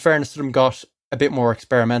 And in fairness to them, got a bit more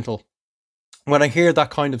experimental. When I hear that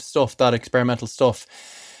kind of stuff, that experimental stuff,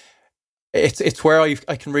 it's where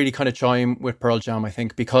I can really kind of chime with Pearl Jam, I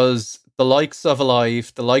think, because the likes of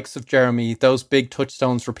Alive, the likes of Jeremy, those big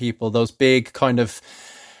touchstones for people, those big kind of...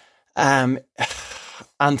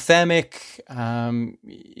 anthemic,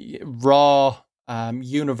 raw,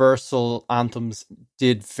 universal anthems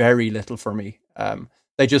did very little for me.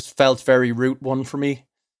 They just felt very root one for me.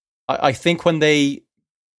 I think when they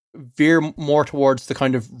veer more towards the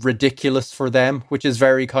kind of ridiculous for them, which is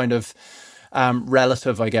very kind of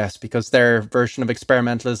relative, I guess, because their version of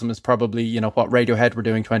experimentalism is probably, you know, what Radiohead were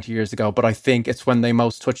doing 20 years ago. But I think it's when they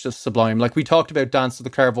most touch the sublime. Like we talked about Dance of the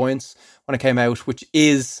Clairvoyants when it came out, which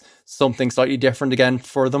is something slightly different again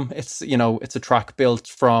for them. It's, you know, it's a track built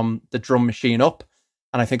from the drum machine up.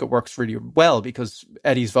 And I think it works really well because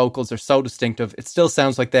Eddie's vocals are so distinctive. It still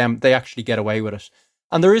sounds like them. They actually get away with it.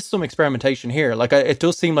 And there is some experimentation here. Like it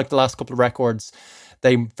does seem like the last couple of records,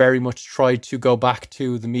 they very much tried to go back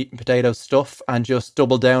to the meat and potatoes stuff and just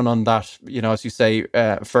double down on that, you know, as you say,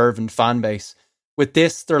 fervent fan base. With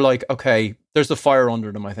this, they're like, okay, there's a fire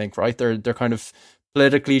under them, I think, right? They're kind of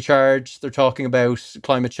politically charged. They're talking about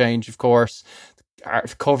climate change, of course. The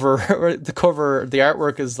artwork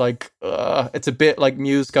is like, it's a bit like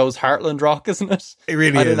Muse goes Heartland Rock, isn't it? It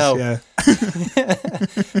really is, know. Yeah.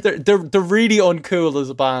 they're really uncool as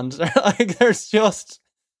a band. Like their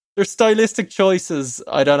stylistic choices,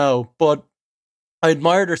 I don't know, but I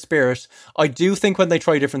admire their spirit. I do think when they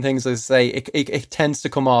try different things, as I say, it tends to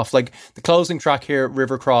come off. Like the closing track here,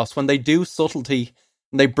 River Cross, when they do subtlety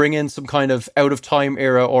and they bring in some kind of out of time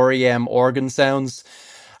era REM organ sounds,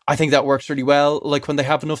 I think that works really well. Like when they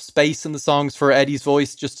have enough space in the songs for Eddie's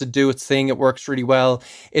voice just to do its thing, it works really well.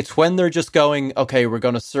 It's when they're just going, okay, we're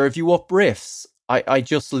going to serve you up riffs. I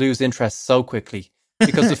just lose interest so quickly.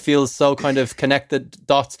 Because it feels so kind of connected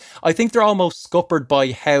dots. I think they're almost scuppered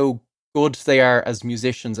by how good they are as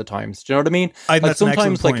musicians at times. Do you know what I mean? Like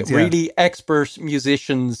sometimes like really expert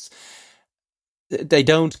musicians, they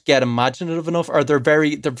don't get imaginative enough, or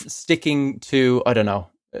they're sticking to, I don't know,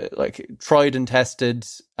 like tried and tested,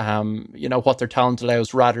 you know, what their talent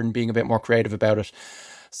allows rather than being a bit more creative about it.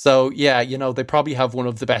 So yeah, you know, they probably have one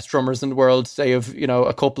of the best drummers in the world. They have, you know,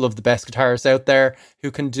 a couple of the best guitarists out there who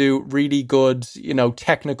can do really good, you know,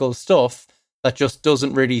 technical stuff that just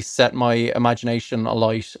doesn't really set my imagination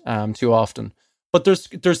alight too often. But there's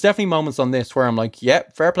definitely moments on this where I'm like, yeah,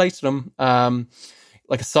 fair play to them.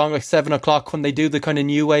 Like a song like 7 O'Clock, when they do the kind of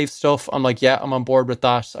new wave stuff, I'm like, yeah, I'm on board with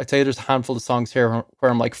that. I'd say there's a handful of songs here where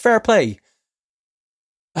I'm like, fair play.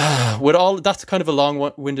 That's kind of a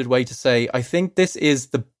long-winded way to say I think this is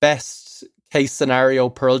the best case scenario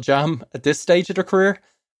Pearl Jam at this stage of their career,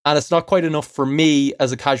 and it's not quite enough for me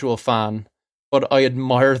as a casual fan, but I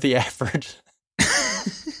admire the effort.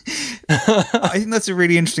 I think that's a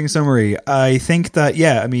really interesting summary. I think that,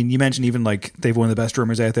 yeah, I mean, you mentioned even like they've one of the best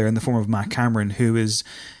drummers out there in the form of Matt Cameron, who is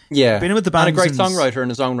been with the band and a great songwriter in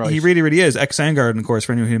his own right. He really, really is. Ex-Soundgarden, of course,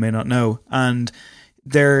 for anyone who may not know, and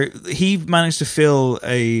he managed to fill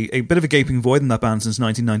a bit of a gaping void in that band since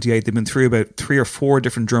 1998. They've been through about 3 or 4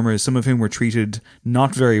 different drummers, some of whom were treated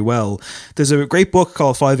not very well. There's a great book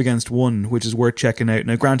called 5 Against 1, which is worth checking out.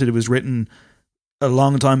 Now, granted, it was written a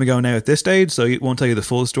long time ago now at this stage, so it won't tell you the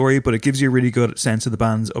full story, but it gives you a really good sense of the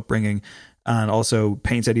band's upbringing and also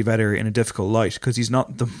paints Eddie Vedder in a difficult light because he's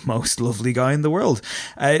not the most lovely guy in the world.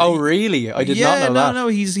 Oh, really? I did not know that. No,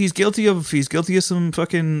 he's guilty of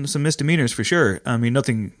some misdemeanors for sure. I mean,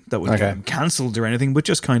 nothing that would get him cancelled or anything, but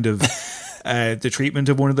just kind of the treatment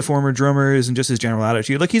of one of the former drummers and just his general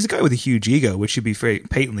attitude. Like, he's a guy with a huge ego, which should be very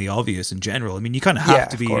patently obvious in general. I mean, you kind of have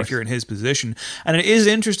to be if you're in his position. And it is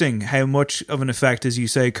interesting how much of an effect, as you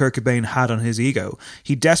say, Kurt Cobain had on his ego.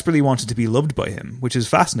 He desperately wanted to be loved by him, which is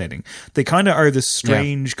fascinating. They kind of are this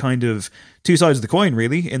strange kind of two sides of the coin,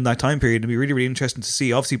 really, in that time period. It'd be really, really interesting to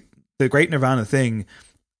see. Obviously, the great Nirvana thing,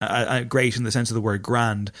 great in the sense of the word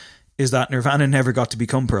grand, is that Nirvana never got to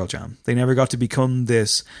become Pearl Jam. They never got to become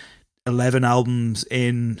this 11 albums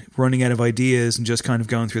in, running out of ideas and just kind of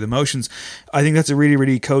going through the motions. I think that's a really,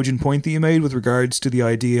 really cogent point that you made with regards to the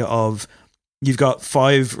idea of you've got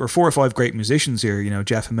 4 or 5 great musicians here, you know,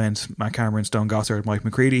 Jeff Ament, Matt Cameron, Stone Gossard, Mike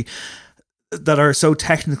McCready, that are so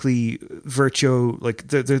technically like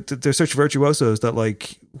they're such virtuosos that,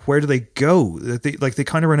 like, where do they go? They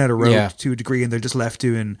kind of run out of road to a degree, and they're just left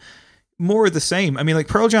doing more of the same. I mean, like,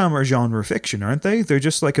 Pearl Jam are genre fiction, aren't they? They're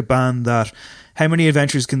just like a band that, how many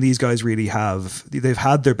adventures can these guys really have? They've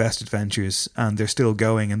had their best adventures and they're still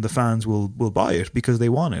going, and the fans will buy it because they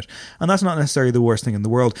want it. And that's not necessarily the worst thing in the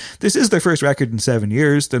world. This is their first record in 7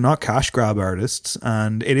 years. They're not cash grab artists,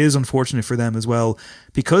 and it is unfortunate for them as well,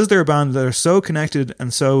 because they're a band that are so connected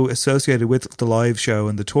and so associated with the live show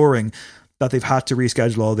and the touring that they've had to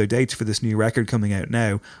reschedule all their dates for this new record coming out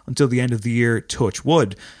now until the end of the year, touch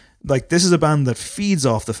wood. Like, this is a band that feeds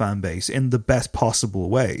off the fan base in the best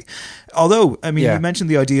possible way. Although, I mean, you mentioned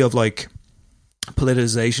the idea of, like,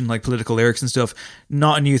 politicization, like political lyrics and stuff.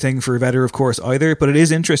 Not a new thing for Vedder, of course, either, but it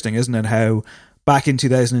is interesting, isn't it, how back in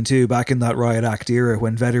 2002, back in that Riot Act era,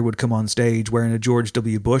 when Vedder would come on stage wearing a George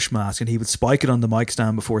W. Bush mask and he would spike it on the mic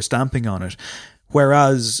stand before stamping on it,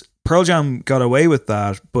 whereas Pearl Jam got away with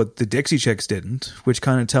that, but the Dixie Chicks didn't, which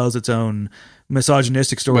kind of tells its own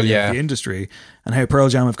misogynistic story of the industry, and how Pearl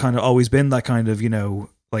Jam have kind of always been that kind of, you know,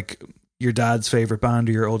 like your dad's favorite band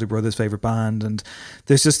or your older brother's favorite band, and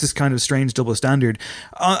there's just this kind of strange double standard.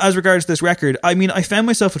 As regards to this record, I mean, I found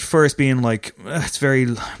myself at first being like, it's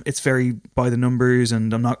very by the numbers,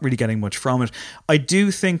 and I'm not really getting much from it. I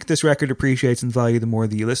do think this record appreciates in value the more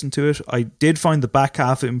that you listen to it. I did find the back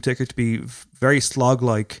half in particular to be very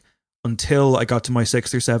slog-like until I got to my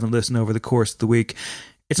 6th or 7th listen over the course of the week.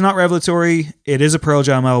 It's not revelatory. It is a Pearl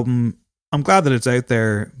Jam album. I'm glad that it's out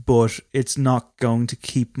there, but it's not going to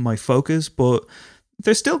keep my focus. But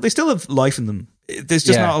they still have life in them. There's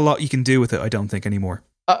just not a lot you can do with it, I don't think, anymore.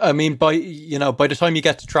 I mean, by the time you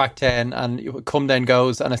get to track 10 and Come Then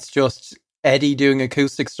Goes, and it's just Eddie doing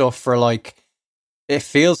acoustic stuff for like, it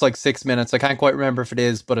feels like 6 minutes. I can't quite remember if it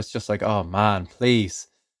is, but it's just like, oh man, please.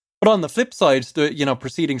 But on the flip side, the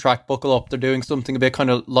preceding track, Buckle Up, they're doing something a bit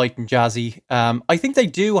kind of light and jazzy. I think they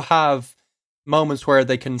do have moments where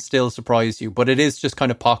they can still surprise you, but it is just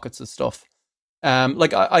kind of pockets of stuff.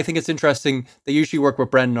 I think it's interesting. They usually work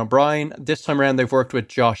with Brendan O'Brien. This time around, they've worked with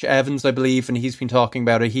Josh Evans, I believe, and he's been talking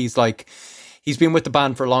about it. He's been with the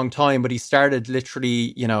band for a long time, but he started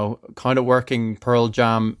literally, kind of working Pearl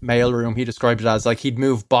Jam mailroom. He described it as like he'd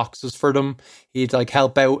move boxes for them. He'd like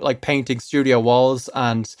help out like painting studio walls.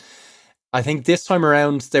 And I think this time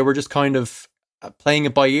around, they were just kind of playing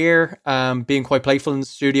it by ear, being quite playful in the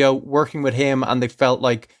studio, working with him, and they felt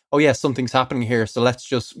like, oh yeah, something's happening here, so let's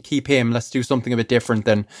just keep him, let's do something a bit different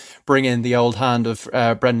than bring in the old hand of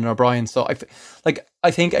Brendan O'Brien. So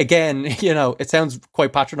I think again, it sounds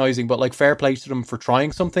quite patronizing, but like fair play to them for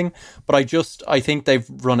trying something, but I think they've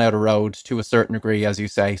run out of road to a certain degree, as you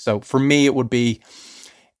say. So for me, it'd be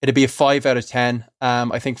a 5 out of 10.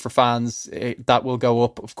 I think for fans, that will go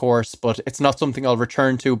up, of course, but it's not something I'll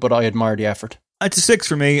return to, but I admire the effort. It's a 6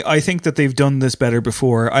 for me. I think that they've done this better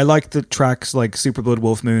before. I like the tracks like Super Blood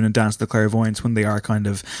Wolf Moon and Dance of the Clairvoyants when they are kind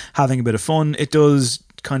of having a bit of fun. It does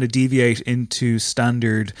kind of deviate into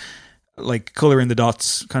standard, like Colour in the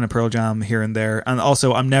Dots kind of Pearl Jam here and there. And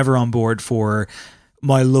also, I'm never on board for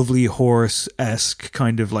My Lovely Horse-esque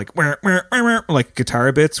kind of like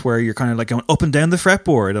guitar bits where you're kind of like going up and down the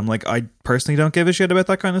fretboard. I'm like, I personally don't give a shit about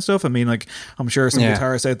that kind of stuff. I mean, like, I'm sure some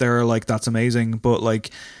guitarists out there are like, that's amazing, but like,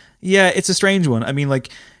 yeah, it's a strange one. I mean, like,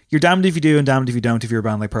 you're damned if you do and damned if you don't if you're a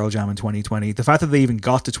band like Pearl Jam in 2020. The fact that they even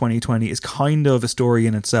got to 2020 is kind of a story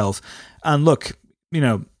in itself. And look,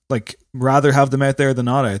 like, rather have them out there than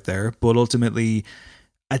not out there. But ultimately,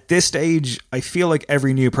 at this stage, I feel like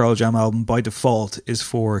every new Pearl Jam album by default is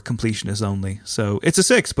for completionists only. So it's a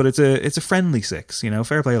 6, but it's a friendly 6,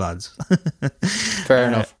 fair play, lads. Fair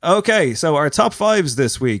enough. Okay, so our top 5s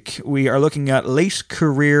this week, we are looking at late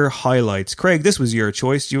career highlights. Craig, this was your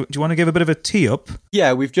choice. Do you want to give a bit of a tee up?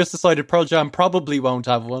 Yeah, we've just decided Pearl Jam probably won't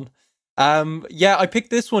have one. I picked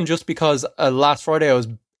this one just because last Friday I was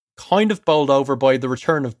kind of bowled over by the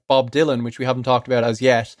return of Bob Dylan, which we haven't talked about as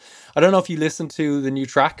yet. I don't know if you listened to the new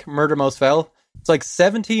track, Murder Most Foul. It's like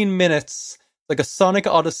 17 minutes, like a sonic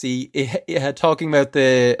odyssey, talking about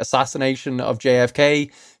the assassination of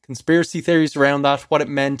JFK, conspiracy theories around that, what it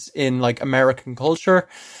meant in like American culture.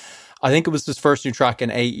 I think it was his first new track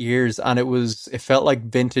in 8 years, and it felt like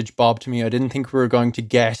vintage Bob to me. I didn't think we were going to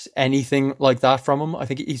get anything like that from him. I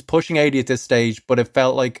think he's pushing 80 at this stage, but it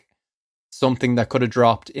felt like something that could have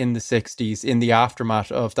dropped in the 60s in the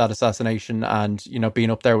aftermath of that assassination and, being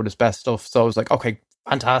up there with his best stuff. So I was like, okay,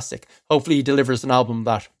 fantastic. Hopefully he delivers an album of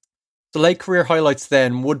that. The late career highlights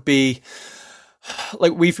then would be,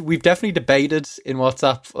 like, we've definitely debated in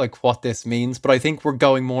WhatsApp, like, what this means, but I think we're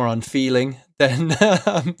going more on feeling than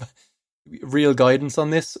real guidance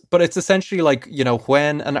on this. But it's essentially like,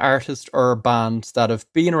 when an artist or a band that have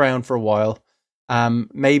been around for a while,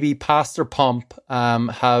 maybe past their pomp,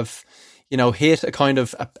 have hit a kind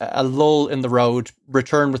of a lull in the road,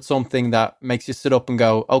 return with something that makes you sit up and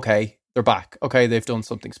go, okay, they're back. Okay, they've done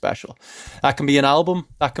something special. That can be an album,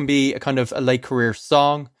 that can be a kind of a late career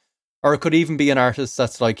song, or it could even be an artist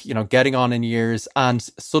that's like, getting on in years and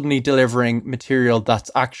suddenly delivering material that's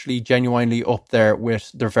actually genuinely up there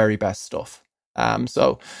with their very best stuff.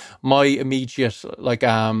 So my immediate, like,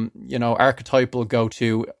 archetypal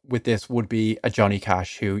go-to with this would be a Johnny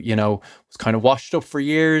Cash, who, was kind of washed up for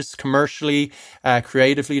years, commercially,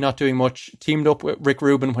 creatively not doing much, teamed up with Rick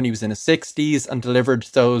Rubin when he was in his 60s and delivered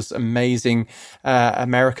those amazing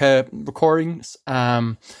America recordings.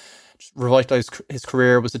 Revitalized his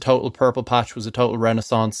career, was a total purple patch, was a total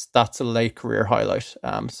renaissance. That's a late career highlight.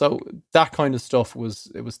 So that kind of stuff was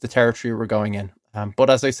the territory we're going in. But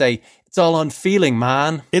as I say, it's all on feeling,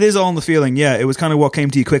 man. It is all on the feeling, yeah. It was kind of what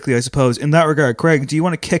came to you quickly, I suppose. In that regard, Craig, do you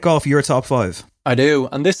want to kick off your top 5? I do,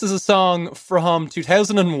 and this is a song from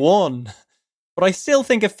 2001, but I still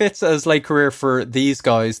think it fits as late career for these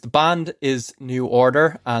guys. The band is New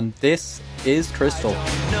Order, and this is Crystal.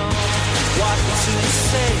 I don't know what to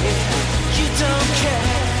say. You don't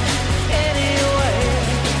care anyway.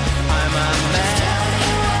 I'm a man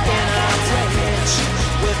in a rage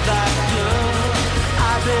with that girl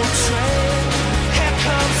I betrayed. Here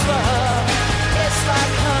comes love. It's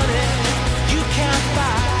like honey you can't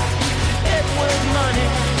buy it with money.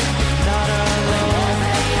 Not alone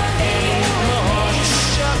anymore. You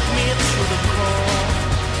shook me to the core.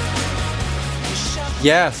 You shook me.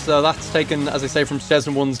 Yeah, so that's taken, as I say, from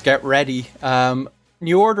 2001's Get Ready.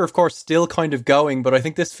 New Order, of course, still kind of going, but I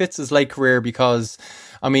think this fits his late career because,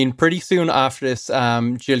 I mean, pretty soon after this,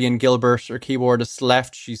 Gillian Gilbert, her keyboardist,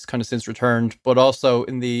 left. She's kind of since returned, but also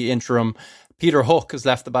in the interim, Peter Hook has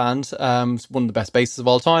left the band. He's one of the best bassists of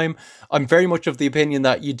all time. I'm very much of the opinion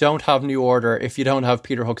that you don't have New Order if you don't have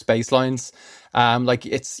Peter Hook's bass lines. When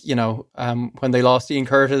they lost Ian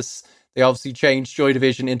Curtis, they obviously changed Joy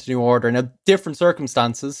Division into New Order. Now, different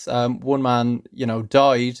circumstances. One man,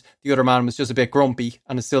 died. The other man was just a bit grumpy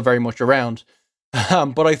and is still very much around.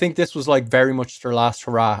 But I think this was like very much their last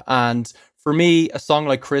hurrah. And for me, a song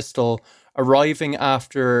like Crystal, arriving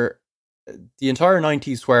after the entire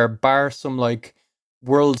 90s, where bar some like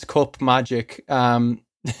World Cup magic,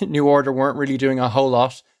 New Order weren't really doing a whole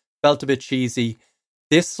lot, felt a bit cheesy.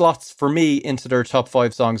 This slots for me into their top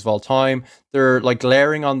 5 songs of all time. They're like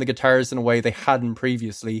layering on the guitars in a way they hadn't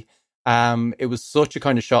previously. It was such a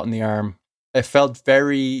kind of shot in the arm. It felt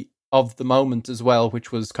very of the moment as well,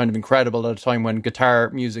 which was kind of incredible at a time when guitar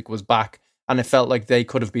music was back, and it felt like they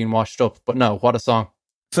could have been washed up. But no, what a song.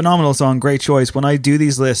 Phenomenal song, great choice. When I do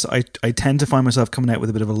these lists, I tend to find myself coming out with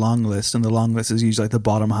a bit of a long list, and the long list is usually like the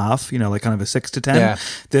bottom half, like kind of a 6 to 10. Yeah.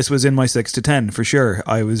 This was in my 6 to 10 for sure.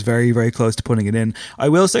 I was very, very close to putting it in. I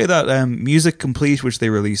will say that Music Complete, which they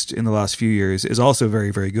released in the last few years, is also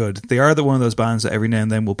very, very good. They are one of those bands that every now and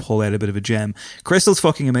then will pull out a bit of a gem. Crystal's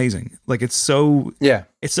fucking amazing. Like, it's so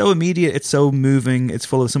immediate, it's so moving, it's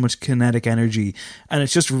full of so much kinetic energy, and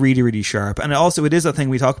it's just really, really sharp. And it is that thing,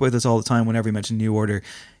 we talk about this all the time whenever we mention New Order.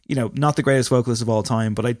 Not the greatest vocalist of all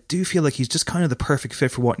time, but I do feel like he's just kind of the perfect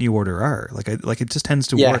fit for what New Order are. Like it just tends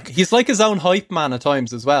to work. He's like his own hype man at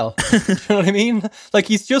times as well. You know what I mean? Like,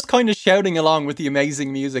 he's just kind of shouting along with the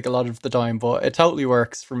amazing music a lot of the time, but it totally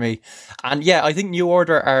works for me. And yeah, I think New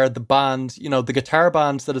Order are the band, the guitar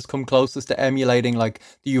band that has come closest to emulating like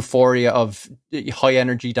the euphoria of high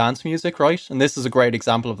energy dance music, right? And this is a great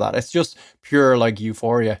example of that. It's just pure like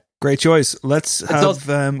euphoria. Great choice. Let's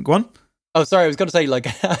have go on. Oh, sorry, I was going to say, like,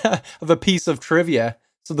 of a piece of trivia.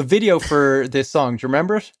 So the video for this song, do you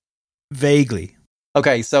remember it? Vaguely.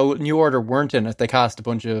 Okay, so New Order weren't in it. They cast a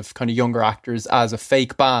bunch of kind of younger actors as a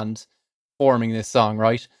fake band forming this song,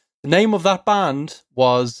 right? The name of that band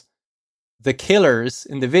was The Killers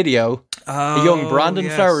in the video. The young Brandon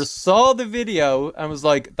Flowers saw the video and was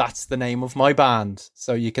like, that's the name of my band.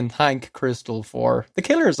 So you can thank Crystal for The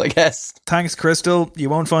Killers, I guess. Thanks, Crystal. You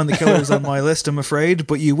won't find The Killers on my list, I'm afraid,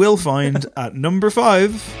 but you will find at number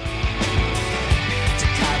 5...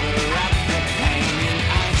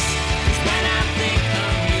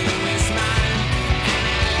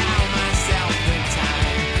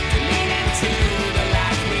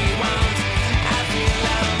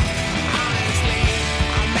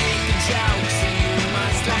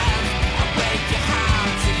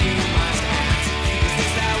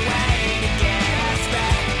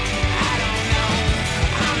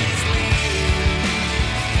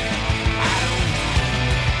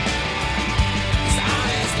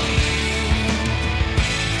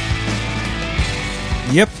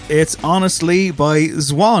 Yep, it's Honestly by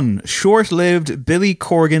Zwan. Short-lived Billy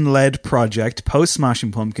Corgan-led project post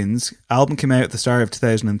Smashing Pumpkins. Album came out at the start of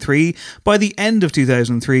 2003. By the end of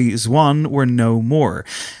 2003, Zwan were no more.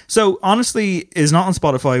 So Honestly is not on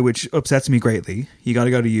Spotify, which upsets me greatly. You got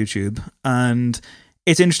to go to YouTube. And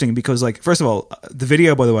it's interesting because, like, first of all, the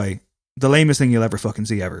video, by the way, the lamest thing you'll ever fucking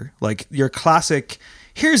see ever. Like, your classic,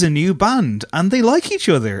 here's a new band and they like each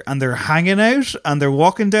other and they're hanging out and they're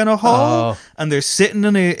walking down a hall and they're sitting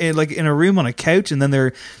in a room on a couch, and then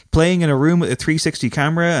they're playing in a room with a 360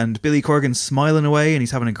 camera and Billy Corgan's smiling away and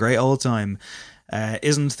he's having a great old time.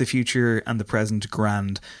 Isn't the future and the present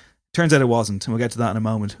grand? Turns out it wasn't, and we'll get to that in a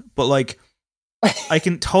moment. But like, I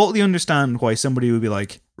can totally understand why somebody would be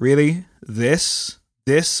like, really? This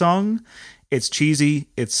song? It's cheesy,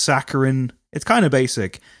 it's saccharine, it's kind of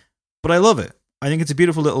basic, but I love it. I think it's a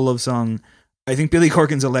beautiful little love song. I think Billy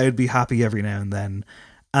Corgan's allowed to be happy every now and then.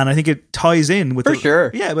 And I think it ties in with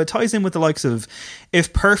sure. Yeah, but it ties in with the likes of,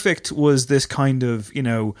 if Perfect was this kind of, you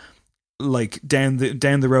know, like down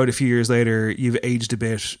the road a few years later, you've aged a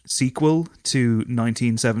bit sequel to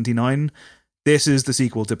 1979. This is the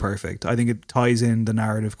sequel to Perfect. I think it ties in the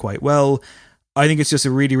narrative quite well. I think it's just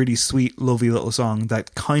a really, really sweet, lovely little song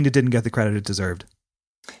that kind of didn't get the credit it deserved.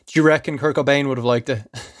 Do you reckon Kurt Cobain would have liked it?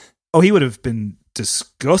 Oh, he would have been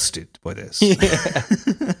disgusted by this.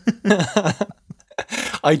 Yeah.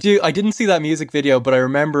 I didn't see that music video, but I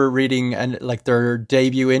remember reading their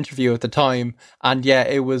debut interview at the time, and yeah,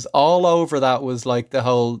 it was all over. That was like the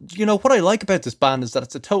whole, you know, what I like about this band is that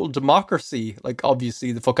it's a total democracy. Like,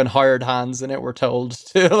 obviously the fucking hired hands in it were told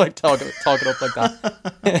to like talk it up like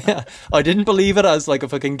that. I didn't believe it as like a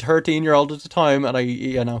fucking 13-year-old at the time, and I,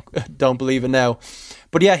 you know, don't believe it now.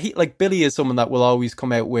 But yeah, Billy is someone that will always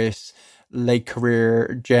come out with late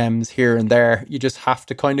career gems here and there. You just have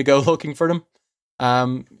to kind of go looking for them.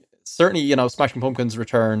 Certainly, you know, Smashing Pumpkins'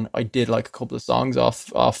 Return, I did like a couple of songs off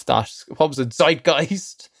that. What was it?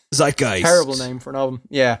 Zeitgeist. Terrible name for an album.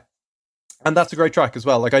 Yeah. And that's a great track as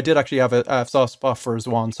well. Like, I did actually have a soft spot for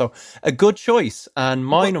Zwan, so a good choice. And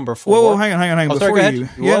my number 4. Whoa, hang on. Before you,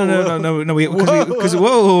 yeah, no. Because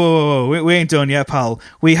we ain't done yet, pal.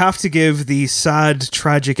 We have to give the sad,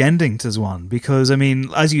 tragic ending to Zwan, because I mean,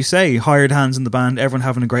 as you say, hired hands in the band, everyone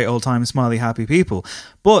having a great old time, smiley, happy people.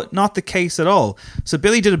 But not the case at all. So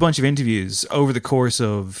Billy did a bunch of interviews over the course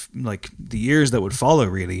of like the years that would follow,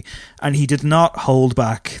 really, and he did not hold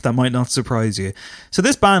back. That might not surprise you. So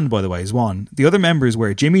this band, by the way, Zwan. The other members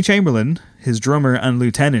were Jimmy Chamberlain, his drummer and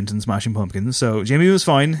lieutenant in Smashing Pumpkins. So Jimmy was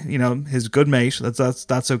fine, you know, his good mate.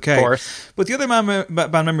 That's okay. Of course. But the other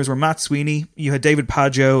band members were Matt Sweeney. You had David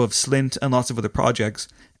Pageau of Slint and lots of other projects.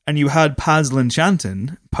 And you had Paz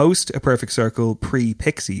Linchanton post A Perfect Circle,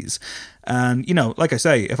 pre-Pixies. And, you know, like I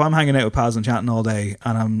say, if I'm hanging out with Paz Linchanton all day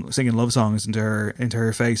and I'm singing love songs into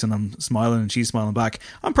her face and I'm smiling and she's smiling back,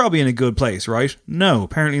 I'm probably in a good place, right? No,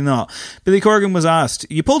 apparently not. Billy Corgan was asked,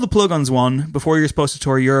 you pulled the plug on Zwan before you were supposed to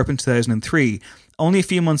tour Europe in 2003, only a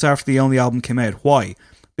few months after the only album came out. Why?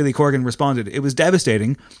 Billy Corgan responded, it was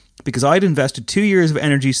devastating because I'd invested 2 years of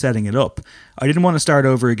energy setting it up. I didn't want to start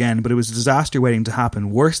over again, but it was a disaster waiting to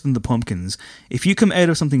happen, worse than the Pumpkins. If you come out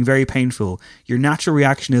of something very painful, your natural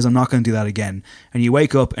reaction is, I'm not going to do that again. And you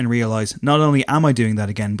wake up and realise, not only am I doing that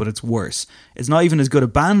again, but it's worse. It's not even as good a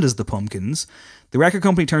band as the Pumpkins. The record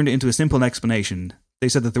company turned it into a simple explanation. They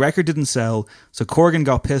said that the record didn't sell, so Corgan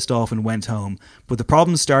got pissed off and went home. But the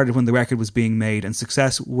problem started when the record was being made, and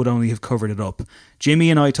success would only have covered it up. Jimmy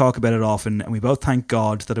and I talk about it often, and we both thank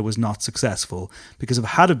God that it was not successful, because if it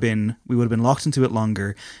had been, we would have been locked into it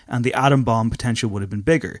longer, and the atom bomb potential would have been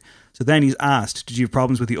bigger. So then he's asked, did you have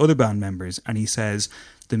problems with the other band members? And he says,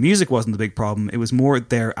 the music wasn't the big problem, it was more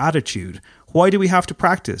their attitude. Why do we have to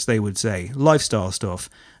practice, they would say, lifestyle stuff.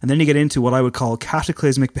 And then you get into what I would call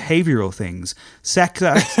cataclysmic behavioural things. Sex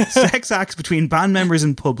acts between band members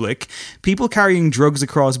in public, people carrying drugs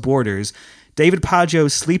across borders, David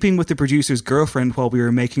Pageau sleeping with the producer's girlfriend while we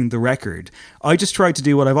were making the record. I just tried to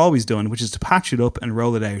do what I've always done, which is to patch it up and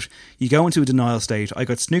roll it out. You go into a denial state. I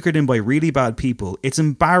got snookered in by really bad people. It's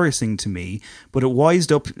embarrassing to me, but it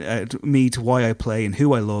wised up me to why I play and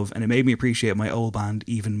who I love, and it made me appreciate my old band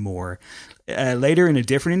even more. Later in a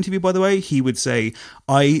different interview, by the way, he would say,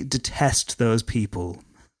 I detest those people.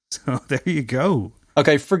 So there you go.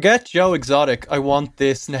 Okay, forget Joe Exotic. I want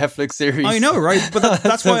this Netflix series. I know, right? But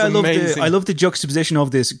that's why I love the juxtaposition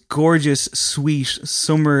of this gorgeous, sweet,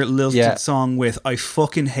 summer lilted song with I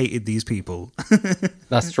fucking hated these people.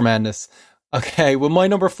 That's tremendous. Okay, well, my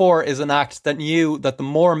number 4 is an act that knew that the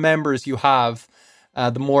more members you have,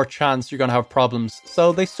 the more chance you're going to have problems.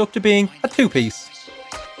 So they stuck to being a two-piece.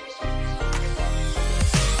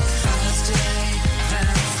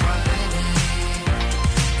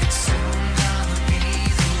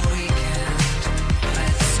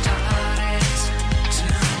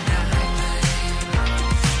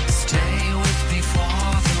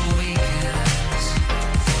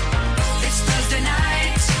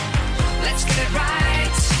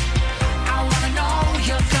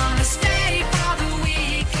 Stay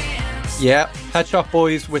Yeah, Pet Shop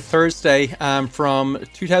Boys with Thursday from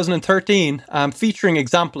 2013, featuring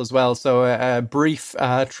Example as well. So a brief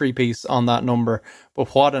three-piece on that number,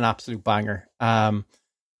 but what an absolute banger.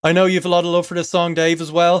 I know you have a lot of love for this song, Dave,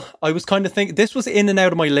 as well. I was kind of thinking, this was in and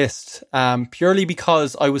out of my list, purely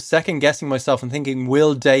because I was second guessing myself and thinking,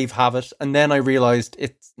 will Dave have it? And then I realised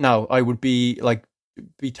I would be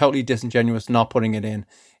totally disingenuous not putting it in.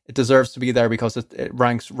 It deserves to be there because it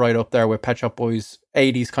ranks right up there with Pet Shop Boys'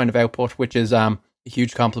 80s kind of output, which is a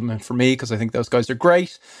huge compliment for me because I think those guys are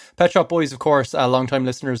great. Pet Shop Boys, of course, long-time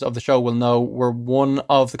listeners of the show will know, were one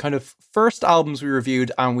of the kind of first albums we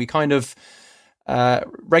reviewed, and we kind of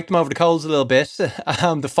raked them over the coals a little bit.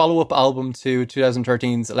 The follow-up album to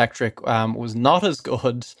 2013's Electric was not as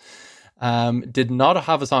good. Did not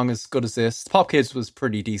have a song as good as this. Pop Kids was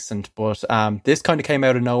pretty decent, but this kind of came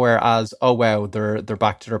out of nowhere as, oh wow, they're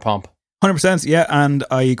back to their pomp. 100%, yeah, and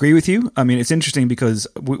I agree with you. I mean, it's interesting because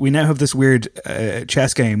we now have this weird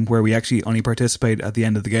chess game where we actually only participate at the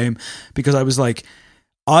end of the game, because I was like,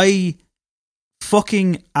 I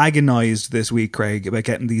fucking agonized this week, Craig, about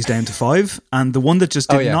getting these down to 5, and the one that just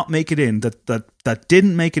did not make it in, that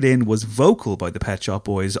didn't make it in, was Vocal by the Pet Shop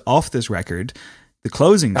Boys off this record. The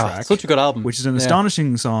closing track, such a good album, which is an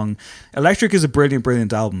astonishing song. Electric is a brilliant,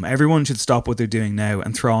 brilliant album. Everyone should stop what they're doing now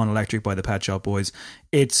and throw on Electric by the Pet Shop Boys.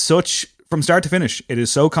 It's such, from start to finish, it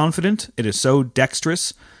is so confident, it is so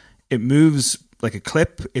dexterous, it moves like a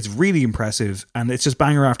clip. It's really impressive, and it's just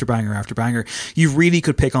banger after banger after banger. You really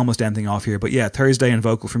could pick almost anything off here, but yeah, Thursday and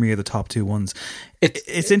Vocal for me are the top two ones.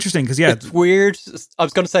 It's interesting because it's weird. I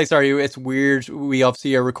was going to say, sorry, it's weird. We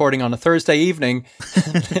obviously are recording on a Thursday evening,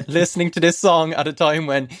 listening to this song at a time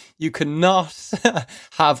when you cannot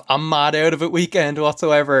have a mad out of it weekend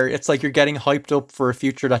whatsoever. It's like you're getting hyped up for a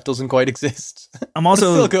future that doesn't quite exist. I'm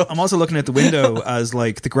also looking at the window as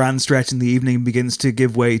like the grand stretch in the evening begins to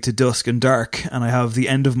give way to dusk and dark, and I have the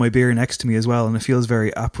end of my beer next to me as well, and it feels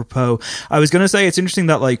very apropos. I was going to say, it's interesting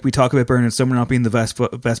that like we talk about Bernard Sumner not being the best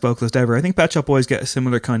vocalist ever. I think Pet Shop Boys get a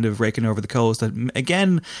similar kind of raking over the coals that,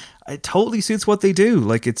 again, it totally suits what they do.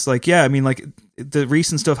 Like, it's like, yeah, I mean, like, the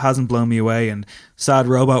recent stuff hasn't blown me away, and Sad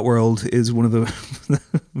Robot World is one of the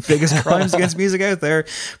biggest crimes against music out there.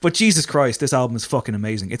 But Jesus Christ, this album is fucking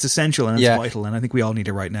amazing. It's essential and it's vital, and I think we all need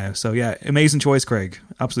it right now. So yeah, amazing choice, Craig.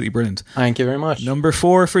 Absolutely brilliant. Thank you very much. Number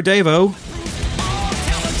 4 for Davo.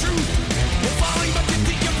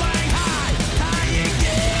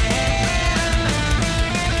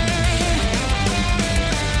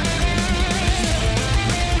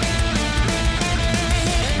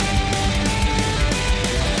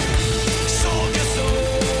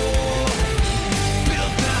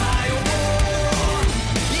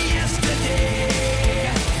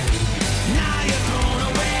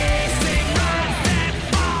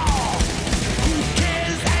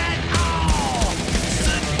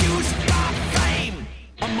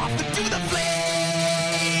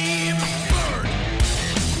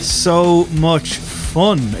 So much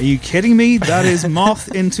fun. Are you kidding me? That is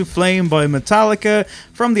Moth into Flame by Metallica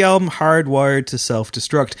from the album Hardwired to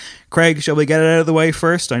Self-Destruct. Craig, shall we get it out of the way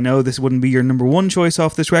first? I know this wouldn't be your number 1 choice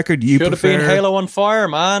off this record. You should have been Halo on Fire,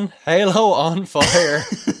 man. Halo on Fire.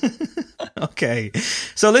 Okay.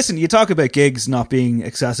 So listen, you talk about gigs not being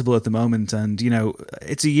accessible at the moment, and you know,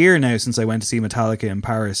 it's a year now since I went to see Metallica in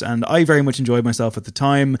Paris, and I very much enjoyed myself at the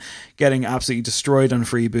time, getting absolutely destroyed on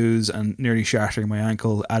free booze and nearly shattering my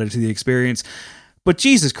ankle added to the experience. But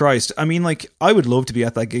Jesus Christ, I mean, like, I would love to be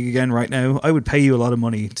at that gig again right now. I would pay you a lot of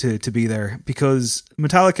money to be there, because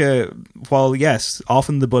Metallica, while yes,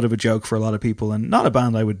 often the butt of a joke for a lot of people, and not a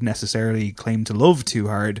band I would necessarily claim to love too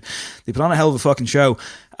hard, they put on a hell of a fucking show.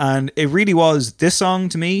 And it really was, this song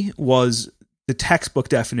to me was the textbook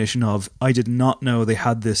definition of, I did not know they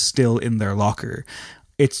had this still in their locker.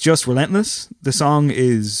 It's just relentless. The song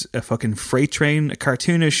is a fucking freight train, a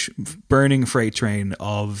cartoonish burning freight train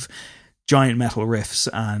of giant metal riffs,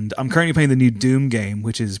 and I'm currently playing the new Doom game,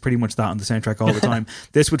 which is pretty much that on the soundtrack all the time.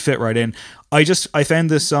 This would fit right in. I found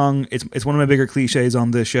this song, it's one of my bigger cliches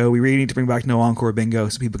on this show. We really need to bring back No Encore Bingo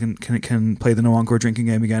so people can play the No Encore drinking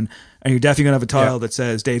game again. And you're definitely going to have a tile that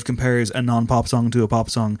says Dave compares a non-pop song to a pop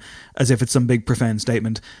song as if it's some big profound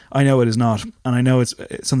statement. I know it is not, and I know it's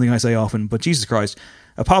something I say often, but Jesus Christ,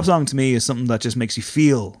 a pop song to me is something that just makes you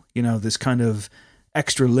feel, you know, this kind of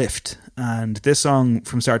extra lift, and this song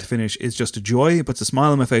from start to finish is just a joy. It puts a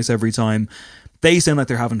smile on my face every time. They sound like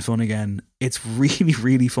they're having fun again. It's really,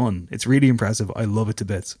 really fun. It's really impressive. I love it to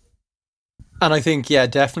bits. And I think, yeah,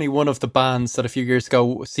 definitely one of the bands that a few years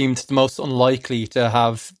ago seemed the most unlikely to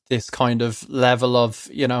have this kind of level of,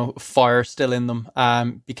 you know, fire still in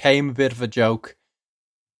them, became a bit of a joke.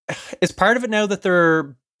 Is part of it now that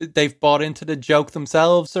they're they've bought into the joke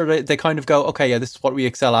themselves, or they kind of go, okay, yeah, this is what we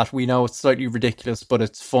excel at. We know it's slightly ridiculous, but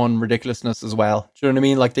it's fun ridiculousness as well. Do you know what I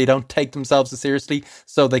mean? Like, they don't take themselves as seriously,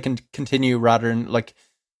 so they can continue rather than, like,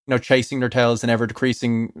 you know, chasing their tails in ever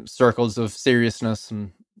decreasing circles of seriousness.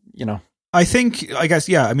 And, you know, I think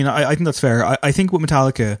that's fair. I think with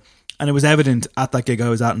Metallica, and it was evident at that gig I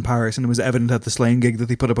was at in Paris, and it was evident at the Slane gig that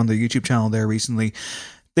they put up on their YouTube channel there recently,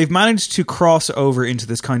 they've managed to cross over into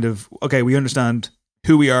this kind of, okay, we understand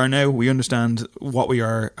who we are now, we understand what we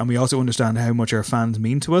are, and we also understand how much our fans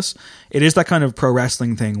mean to us. It is that kind of pro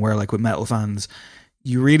wrestling thing where, like, with metal fans,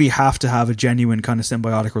 you really have to have a genuine kind of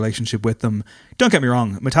symbiotic relationship with them. Don't get me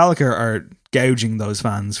wrong, Metallica are gouging those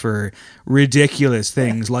fans for ridiculous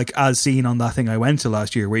things, like as seen on that thing I went to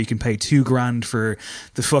last year, where you can pay $2,000 for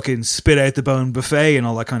the fucking spit out the bone buffet and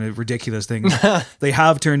all that kind of ridiculous things. They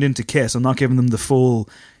have turned into Kiss. I'm not giving them the full,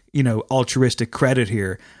 you know, altruistic credit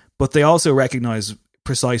here, but they also recognize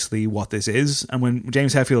precisely what this is. And when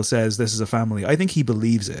James Hetfield says this is a family, I think he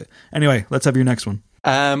believes it. Anyway, let's have your next one.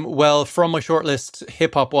 Well, from my shortlist,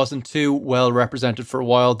 hip hop wasn't too well represented for a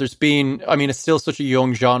while. There's been, I mean, it's still such a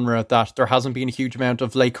young genre that there hasn't been a huge amount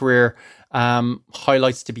of late career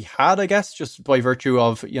highlights to be had, I guess, just by virtue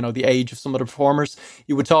of, you know, the age of some of the performers.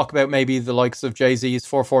 You would talk about maybe the likes of Jay-Z's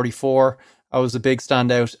 444. I was a big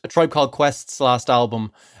standout. A Tribe Called Quest's last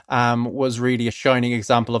album was really a shining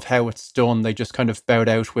example of how it's done. They just kind of bowed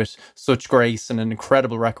out with such grace, and an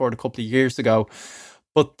incredible record a couple of years ago.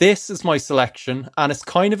 But this is my selection, and it's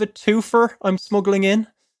kind of a twofer I'm smuggling in.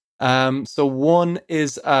 So one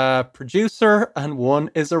is a producer and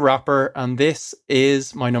one is a rapper, and this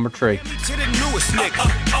is my number 3. To the newest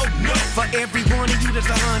nigga. For every one of you that's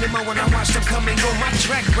 100 more when I watch them come and go. My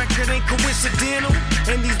track record ain't coincidental,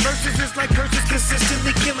 and these verses is like curses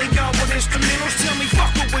consistently killing y'all with instrumentals. Tell me,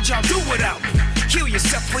 fuck, what would y'all do without me? Kill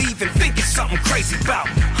yourself for even thinking something crazy about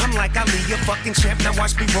me. I'm like Ali, a fucking champ. Now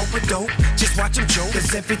watch me roll with dope. Just watch him joke,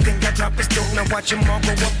 cause everything I drop is dope. Now watch him all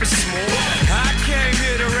go up in smoke. I came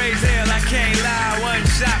here to raise hell, I can't lie. One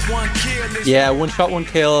shot, one kill. Yeah, One Shot, One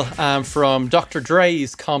Kill from Dr.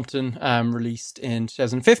 Dre's Compton, released in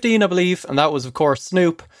 2015, I believe. And that was, of course,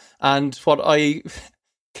 Snoop. And what I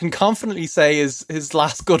can confidently say is his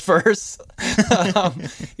last good verse.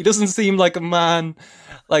 He doesn't seem like a man.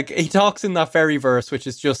 Like, he talks in that very verse, which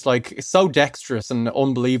is just like so dexterous and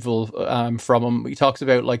unbelievable from him. He talks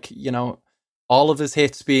about, like, you know, all of his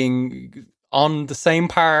hits being on the same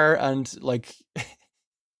par and like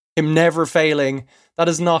him never failing. That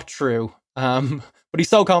is not true. But he's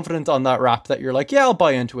so confident on that rap that you're like, yeah, I'll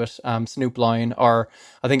buy into it. Snoop Lion, or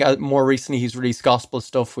I think more recently he's released gospel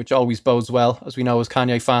stuff, which always bodes well, as we know as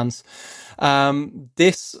Kanye fans.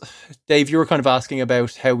 This, Dave, you were kind of asking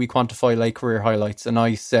about how we quantify late career highlights, and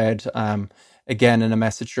I said, again in a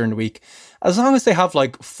message during the week, as long as they have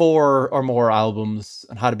like 4 or more albums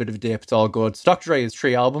and had a bit of a dip, it's all good. So Dr. Dre has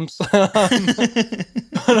 3 albums.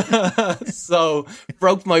 So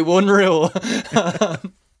broke my one rule.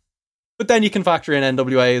 But then you can factor in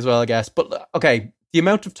NWA as well, I guess. But okay, the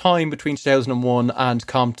amount of time between 2001 and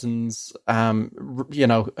Compton's,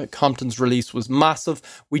 Compton's release was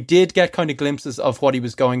massive. We did get kind of glimpses of what he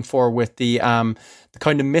was going for with the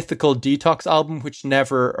kind of mythical Detox album, which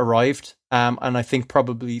never arrived. And I think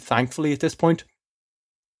probably thankfully at this point,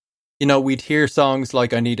 you know, we'd hear songs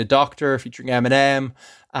like I Need a Doctor featuring Eminem,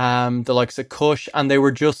 the likes of Kush, and they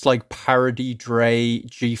were just like parody Dre,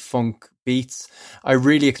 G-Funk beats. I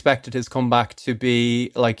really expected his comeback to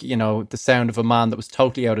be like, you know, the sound of a man that was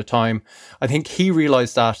totally out of time. I think he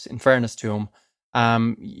realised that, in fairness to him.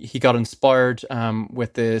 He got inspired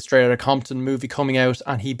with the Straight Outta Compton movie coming out,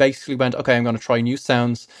 and he basically went, okay, I'm going to try new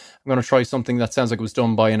sounds. I'm going to try something that sounds like it was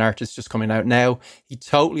done by an artist just coming out now. He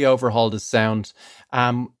totally overhauled his sound.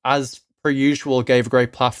 As per usual, gave a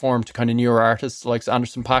great platform to kind of newer artists like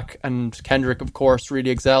Anderson .Paak and Kendrick, of course,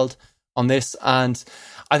 really excelled on this. And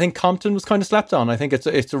I think Compton was kind of slept on. I think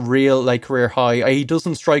it's a real like career high. He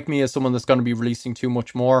doesn't strike me as someone that's going to be releasing too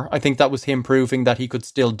much more. I think that was him proving that he could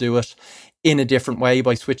still do it in a different way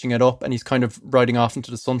by switching it up, and he's kind of riding off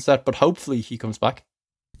into the sunset, but hopefully he comes back.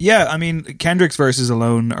 Yeah, I mean, Kendrick's verses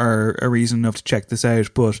alone are a reason enough to check this out,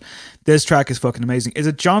 but this track is fucking amazing. Is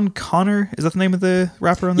it John Connor? Is that the name of the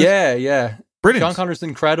rapper on this? Yeah. Brilliant. John Connor's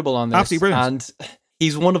incredible on this. Absolutely brilliant. And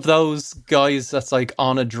he's one of those guys that's like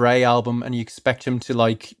on a Dre album and you expect him to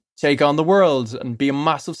like take on the world and be a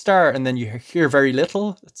massive star, and then you hear very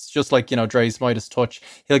little. It's just like, you know, Dre's Midas touch.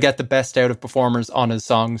 He'll get the best out of performers on his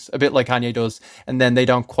songs, a bit like Kanye does, and then they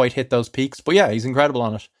don't quite hit those peaks. But yeah, he's incredible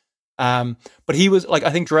on it. But he was like,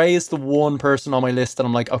 I think Dre is the one person on my list that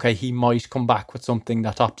I'm like, okay, he might come back with something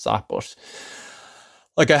that tops that. But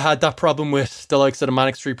Like I had that problem with the likes of the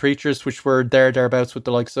Manic Street Preachers, which were thereabouts with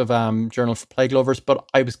the likes of Journal for Plague Lovers, but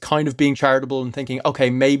I was kind of being charitable and thinking, okay,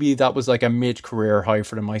 maybe that was like a mid-career high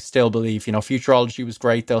for them. I still believe, Futurology was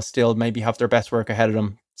great. They'll still maybe have their best work ahead of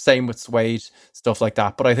them. Same with Suede, stuff like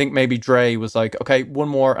that. But I think maybe Dre was like, okay, one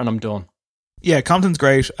more and I'm done. Yeah, Compton's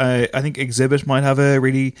great. I think Exhibit might have a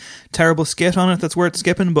really terrible skit on it that's worth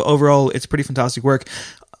skipping, but overall it's pretty fantastic work.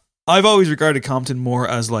 I've always regarded Compton more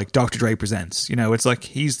as like Dr. Dre presents. It's like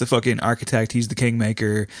he's the fucking architect, he's the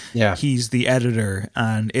kingmaker, he's the editor,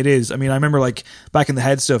 and it is. I mean, I remember like back in the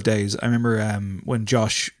Head Stuff days, I remember when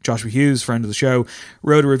Joshua Hughes, friend of the show,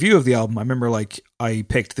 wrote a review of the album. I remember like I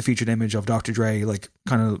picked the featured image of Dr. Dre like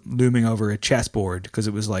kind of looming over a chessboard because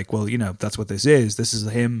it was like, well, that's what this is. This is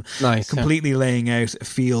him completely laying out a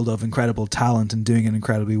field of incredible talent and doing it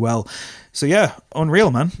incredibly well. So yeah,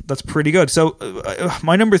 unreal, man. That's pretty good. So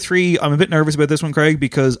my number 3, I'm a bit nervous about this one, Craig,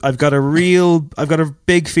 because I've got a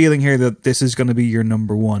big feeling here that this is going to be your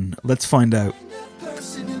number 1. Let's find out.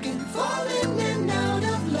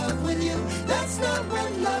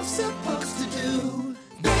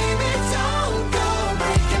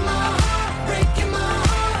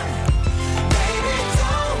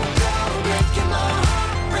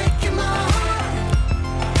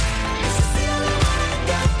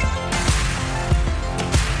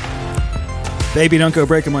 Baby Don't Go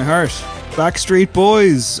Breaking My Heart. Backstreet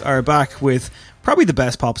Boys are back with probably the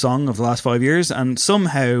best pop song of the last 5 years, and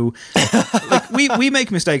somehow like we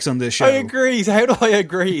make mistakes on this show. I agree. How do I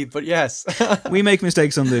agree? But yes. We make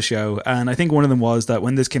mistakes on this show, and I think one of them was that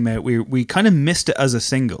when this came out, we kind of missed it as a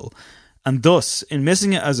single, and thus in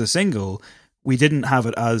missing it as a single, we didn't have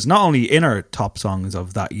it as not only in our top songs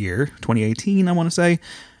of that year, 2018, I want to say,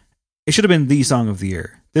 it should have been the song of the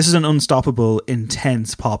year. This is an unstoppable,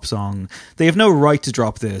 intense pop song. They have no right to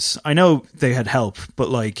drop this. I know they had help, but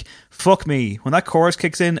like, fuck me. When that chorus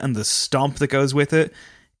kicks in and the stomp that goes with it,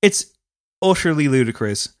 it's utterly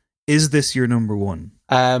ludicrous. Is this your number 1?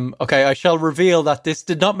 Okay, I shall reveal that this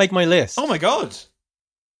did not make my list. Oh my God.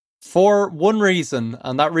 For one reason,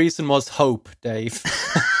 and that reason was hope, Dave.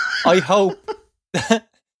 I hope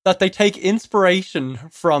that they take inspiration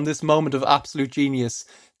from this moment of absolute genius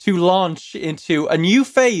to launch into a new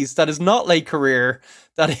phase that is not late career,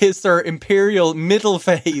 that is their imperial middle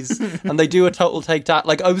phase, and they do a total Take That.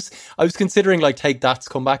 Like I was considering like Take That's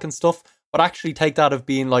comeback and stuff, but actually Take That of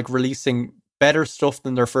being like releasing better stuff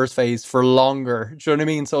than their first phase for longer. Do you know what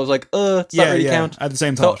I mean? So I was like, does that really count? I had the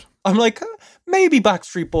same thought. So I'm like, maybe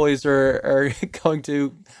Backstreet Boys are going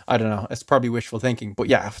to, I don't know, it's probably wishful thinking, but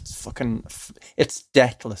yeah, it's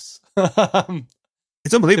deathless.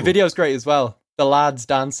 It's unbelievable. The video's great as well. The lads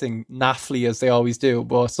dancing naffly as they always do,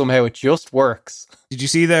 but somehow it just works. Did you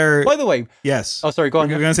see their... By the way... Yes. Oh, sorry, go on.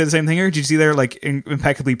 You're going to say the same thing here? Did you see their like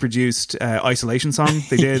impeccably produced Isolation song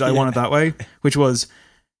they did, I Want It That Way, which was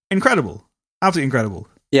incredible. Absolutely incredible.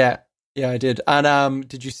 Yeah, I did. And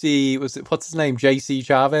did you see, what's his name? JC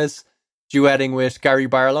Chavez duetting with Gary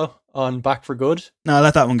Barlow on Back for Good? No,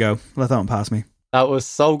 let that one go. Let that one pass me. That was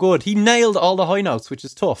so good. He nailed all the high notes, which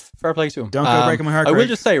is tough. Fair play to him. Don't Go Breaking My Heart, I will Craig.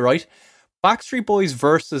 just say, right, Backstreet Boys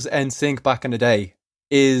versus NSYNC back in the day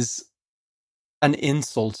is an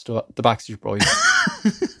insult to the Backstreet Boys.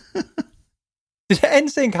 Did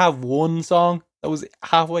NSYNC have one song that was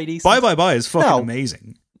halfway decent? Bye Bye Bye is fucking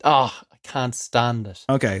amazing. I can't stand it.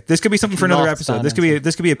 Okay, this could be something for another episode. This could be a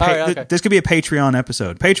this could be a Patreon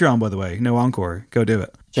episode. Patreon, by the way, no encore. Go do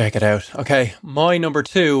it. Check it out. Okay, my number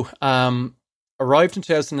 2 arrived in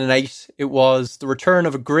 2008. It was the return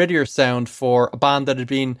of a grittier sound for a band that had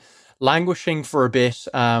been languishing for a bit.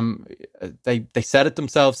 They said it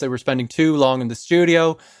themselves. They were spending too long in the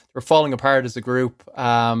studio. They were falling apart as a group.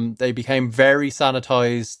 They became very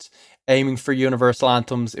sanitized, aiming for universal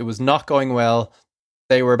anthems. It was not going well.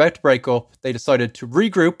 They were about to break up. They decided to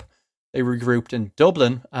regroup. They regrouped in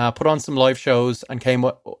Dublin, put on some live shows, and came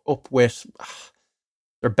up with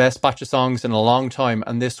their best batch of songs in a long time.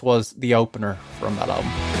 And this was the opener from that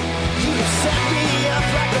album. You set me up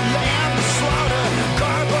like a lamb to slaughter.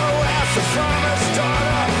 Garbo as a farmer's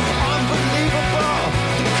daughter. Unbelievable.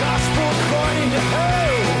 The gospel according to who?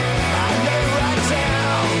 I lay right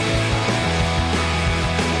down.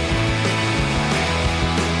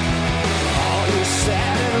 All you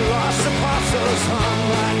sad and lost apostles hung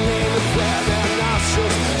my name with their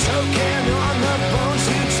nostrils, choking on the bones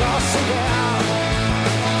you toss about.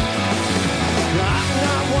 I'm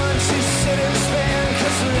not one to sit and spin,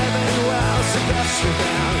 'cause living well's the best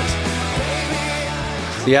revenge.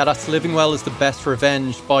 So yeah, that's Living Well is the Best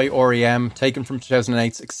Revenge by R.E.M., taken from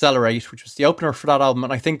 2008's Accelerate, which was the opener for that album,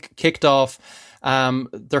 and I think kicked off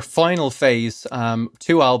Their final phase,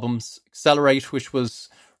 2 albums, Accelerate, which was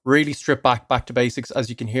really stripped back to basics, as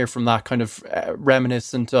you can hear from that, kind of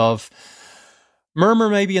reminiscent of Murmur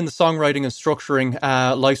maybe in the songwriting and structuring,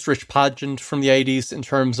 Life's Rich Pageant from the 80s in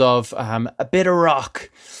terms of a bit of rock.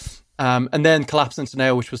 And then Collapse Into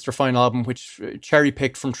Now, which was their final album, which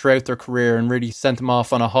cherry-picked from throughout their career and really sent them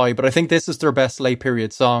off on a high. But I think this is their best late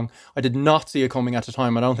period song. I did not see it coming at the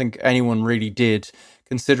time. I don't think anyone really did,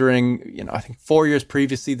 considering, I think 4 years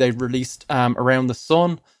previously they'd released Around the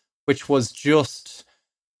Sun, which was just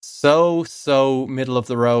so middle of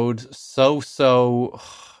the road, so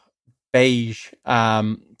beige.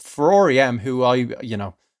 For R.E.M., who I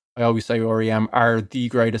always say R.E.M. are the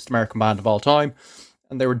greatest American band of all time.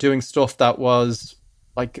 And they were doing stuff that was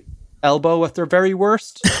like Elbow at their very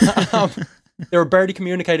worst. They were barely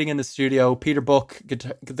communicating in the studio. Peter Buck, the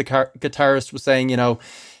guitarist, was saying,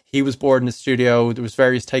 he was bored in the studio. There was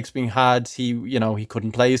various takes being had. He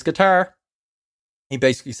couldn't play his guitar. He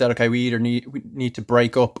basically said, okay, we need to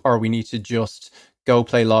break up, or we need to just go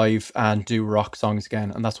play live and do rock songs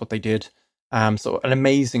again. And that's what they did. So an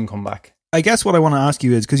amazing comeback. I guess what I want to ask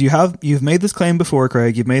you is, because you've made this claim before,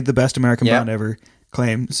 Craig. You've made the best American band ever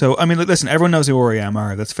claim. So, I mean, listen, everyone knows who R.E.M.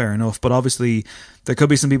 are. That's fair enough. But obviously, there could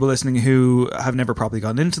be some people listening who have never properly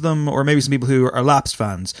gotten into them, or maybe some people who are lapsed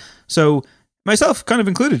fans. So, myself kind of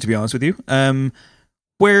included, to be honest with you.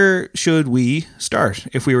 Where should we start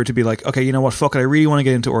if we were to be like, okay, you know what, fuck it, I really want to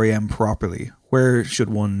get into R.E.M. properly? Where should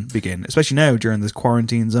one begin? Especially now, during this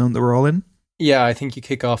quarantine zone that we're all in. Yeah, I think you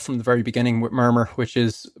kick off from the very beginning with Murmur, which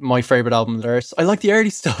is my favourite album of theirs. I like the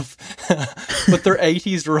early stuff, but their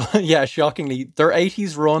 80s run, shockingly, their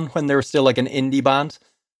 80s run when they were still like an indie band,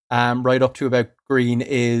 right up to about Green,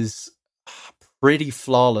 is pretty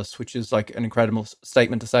flawless, which is like an incredible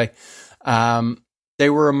statement to say. They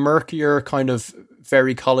were a murkier kind of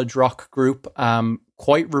very college rock group,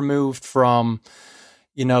 quite removed from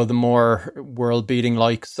the more world-beating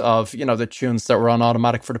likes of, the tunes that were on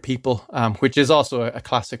Automatic for the People, which is also a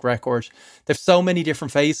classic record. They've so many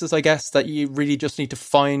different phases, I guess, that you really just need to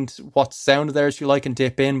find what sound of theirs you like and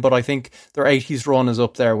dip in. But I think their 80s run is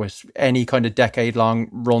up there with any kind of decade-long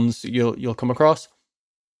runs you'll come across.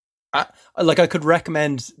 I could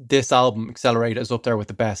recommend this album, Accelerate, is up there with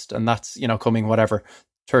the best. And that's, coming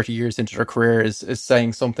 30 years into their career is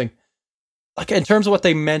saying something. Like, in terms of what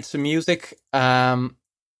they meant to music,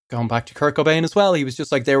 going back to Kurt Cobain as well, he was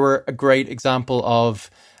just like, they were a great example of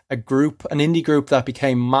an indie group that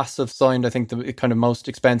became massive, signed, I think, the kind of most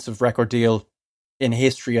expensive record deal in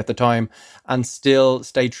history at the time, and still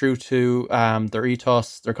stayed true to their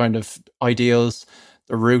ethos, their kind of ideals,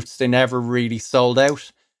 their roots. They never really sold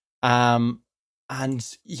out.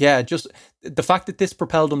 And yeah, just the fact that this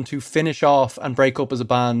propelled them to finish off and break up as a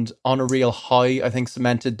band on a real high, I think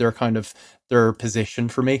cemented their position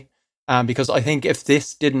for me. Because I think if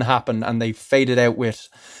this didn't happen and they faded out with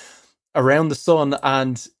Around the Sun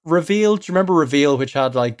and Reveal, do you remember Reveal, which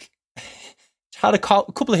had a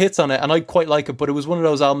couple of hits on it, and I quite like it, but it was one of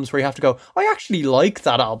those albums where you have to go, I actually like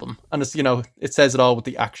that album, and it's, it says it all with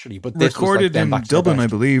the actually. But this recorded was in Dublin, I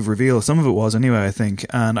believe. Reveal, some of it was anyway, I think,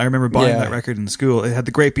 and I remember buying that record in school. It had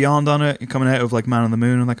The Great Beyond on it, coming out of like Man on the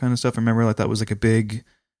Moon and that kind of stuff. I remember that was like a big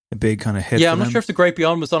kind of hit. Yeah, I'm not sure if The Great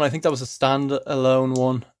Beyond was on. I think that was a standalone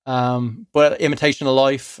one. But Imitation of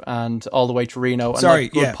Life and All the Way to Reno,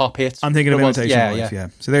 and good pop hits. I'm thinking of Imitation of Life. Yeah.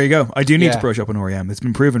 So there you go. I do need to brush up on R.E.M. It's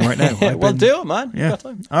been proven right now. Well, do it, man. Yeah. Got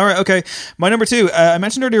time. All right. Okay. My number 2. I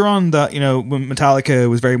mentioned earlier on that when Metallica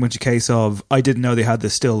was very much a case of I didn't know they had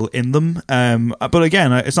this still in them. But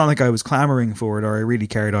again, it's not like I was clamoring for it or I really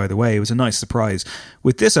cared either way. It was a nice surprise.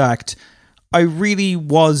 With this act, I really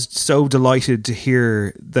was so delighted to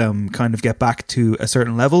hear them kind of get back to a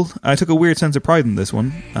certain level. I took a weird sense of pride in this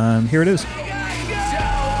one, and here it is.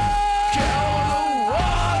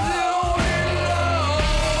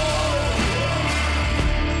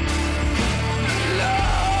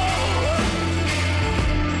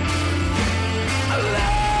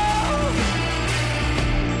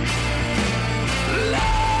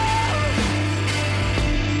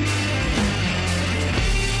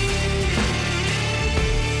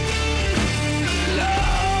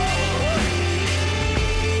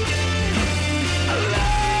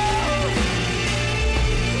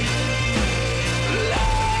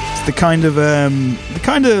 The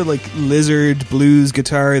kind of like lizard blues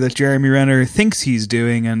guitar that Jeremy Renner thinks he's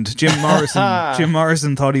doing, and Jim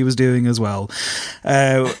Morrison thought he was doing as well.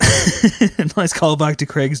 Nice callback to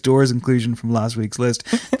Craig's Doors inclusion from last week's list.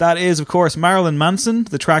 That is, of course, Marilyn Manson.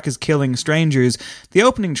 The track is Killing Strangers, the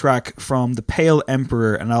opening track from The Pale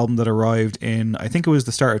Emperor, an album that arrived in, I think it was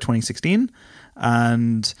the start of 2016,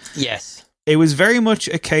 and yes. it was very much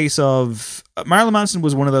a case of Marilyn Manson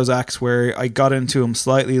was one of those acts where I got into him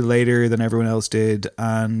slightly later than everyone else did,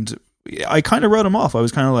 and I kind of wrote him off. I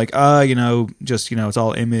was kind of like, it's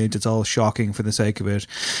all image, it's all shocking for the sake of it.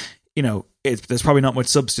 There's probably not much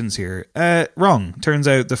substance here. Wrong. Turns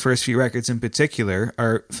out the first few records in particular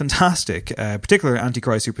are fantastic. Particular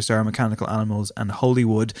Antichrist Superstar, Mechanical Animals, and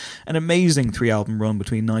Hollywood. An amazing 3-album run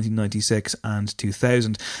between 1996 and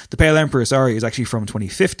 2000. The Pale Emperor, is actually from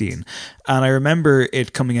 2015. And I remember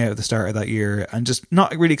it coming out at the start of that year and just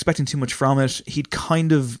not really expecting too much from it. He'd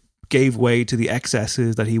kind of gave way to the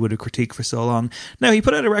excesses that he would have critiqued for so long. Now, he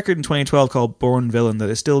put out a record in 2012 called Born Villain that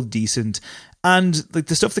is still decent, and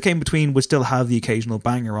the stuff that came between would still have the occasional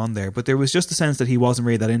banger on there, but there was just the sense that he wasn't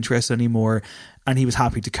really that interested anymore, and he was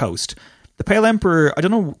happy to coast. The Pale Emperor, I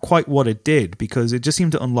don't know quite what it did, because it just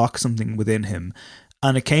seemed to unlock something within him,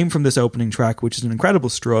 and it came from this opening track, which is an incredible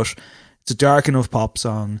strut. It's a dark enough pop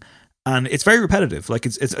song, and it's very repetitive. Like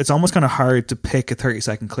it's almost kind of hard to pick a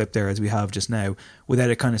 30-second clip there, as we have just now, without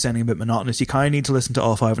it kind of sounding a bit monotonous. You kind of need to listen to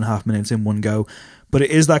all 5.5 minutes in one go. But it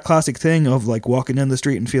is that classic thing of like walking down the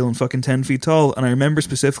street and feeling fucking 10 feet tall. And I remember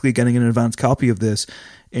specifically getting an advance copy of this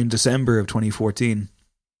in December of 2014.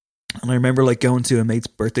 And I remember like going to a mate's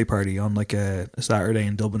birthday party on like a Saturday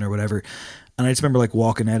in Dublin or whatever. And I just remember like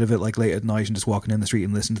walking out of it like late at night and just walking down the street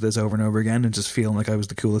and listening to this over and over again and just feeling like I was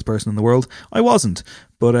the coolest person in the world. I wasn't,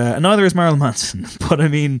 but neither is Marilyn Manson. But I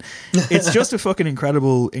mean, it's just a fucking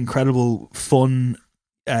incredible, fun,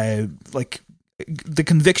 like the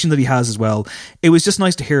conviction that he has as well. It was just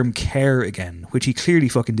nice to hear him care again, which he clearly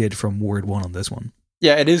fucking did from word one on this one.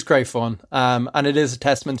 Yeah, it is great fun. And it is a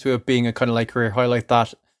testament to it being a kind of like career highlight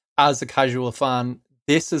that as a casual fan,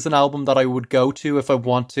 this is an album that I would go to if I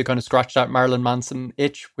want to kind of scratch that Marilyn Manson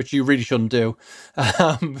itch, which you really shouldn't do.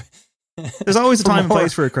 There's always a time and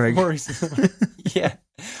place for it, Craig. Yeah.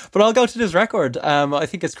 But I'll go to this record. I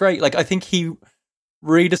think it's great. Like, I think he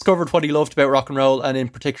rediscovered what he loved about rock and roll, and in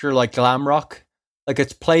particular, like glam rock. Like,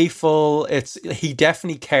 it's playful. He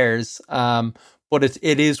definitely cares. But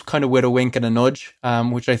it is kind of with a wink and a nudge,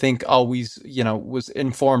 which I think always, was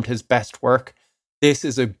informed his best work. This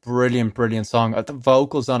is a brilliant, brilliant song. The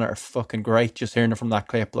vocals on it are fucking great. Just hearing it from that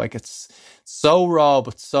clip, like it's so raw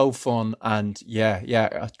but so fun, and yeah,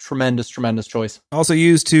 a tremendous, tremendous choice. Also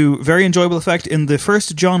used to very enjoyable effect in the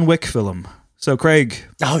first John Wick film. So, Craig,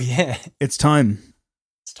 oh yeah, it's time.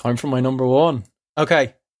 It's time for my number one.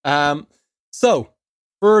 Okay, so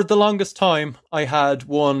for the longest time, I had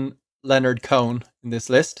one Leonard Cohen in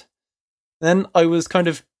this list. Then I was kind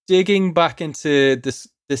of digging back into this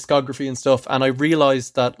discography and stuff, and I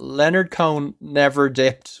realized that Leonard Cohen never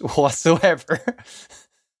dipped whatsoever.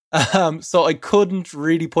 So I couldn't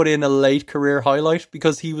really put in a late career highlight,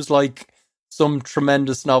 because he was like some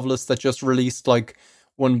tremendous novelist that just released like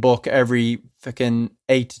one book every fucking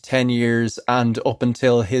 8 to 10 years, and up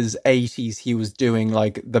until his 80s he was doing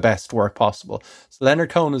like the best work possible. So Leonard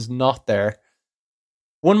Cohen is not there.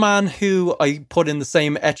 One man who I put in the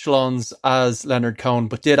same echelons as Leonard Cohen,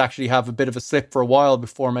 but did actually have a bit of a slip for a while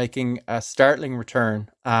before making a startling return,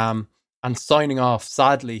 and signing off,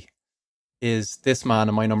 sadly, is this man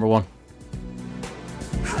in my number one.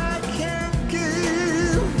 I can't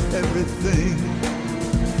give everything.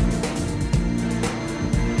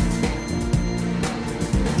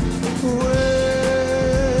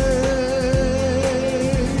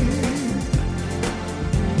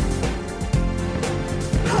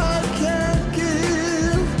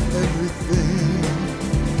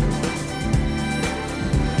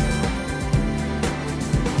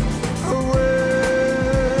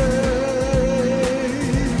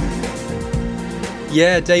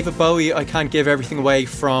 Yeah, David Bowie, I Can't Give Everything Away,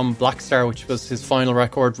 from Black Star, which was his final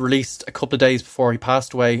record, released a couple of days before he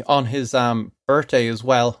passed away on his birthday as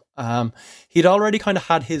well. He'd already kind of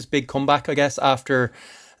had his big comeback, I guess, after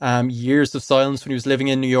years of silence when he was living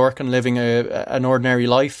in New York and living an ordinary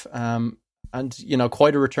life, and,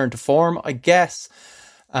 quite a return to form, I guess.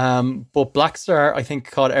 But Black Star, I think,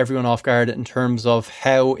 caught everyone off guard in terms of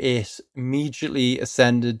how it immediately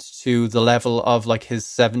ascended to the level of like his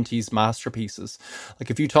 70s masterpieces. Like,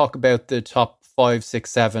 if you talk about the top 5, 6,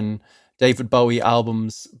 7 David Bowie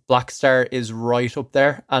albums, Black Star is right up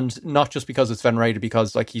there. And not just because it's venerated,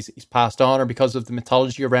 because like he's passed on, or because of the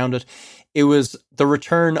mythology around it. It was the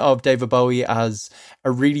return of David Bowie as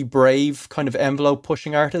a really brave kind of envelope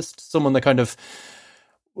pushing artist, someone that kind of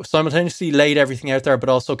simultaneously laid everything out there, but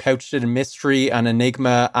also couched it in mystery and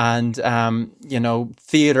enigma and,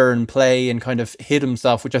 theater and play, and kind of hid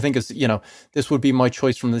himself, which I think is, this would be my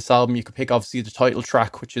choice from this album. You could pick obviously the title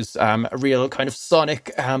track, which is a real kind of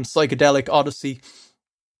sonic, psychedelic odyssey.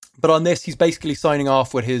 But on this, he's basically signing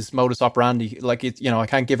off with his modus operandi. Like, I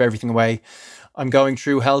can't give everything away. I'm going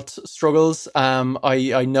through health struggles.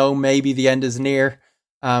 I know maybe the end is near.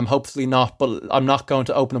 Hopefully not, but I'm not going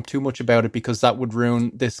to open up too much about it because that would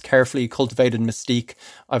ruin this carefully cultivated mystique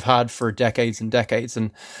I've had for decades and decades.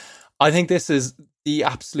 And I think this is the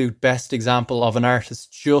absolute best example of an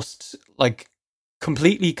artist just like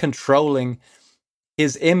completely controlling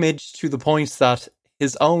his image to the point that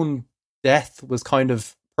his own death was kind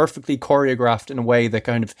of perfectly choreographed in a way that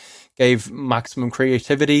kind of gave maximum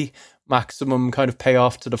creativity, maximum kind of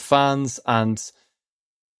payoff to the fans. And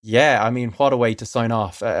yeah, I mean, what a way to sign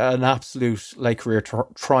off. An absolute late career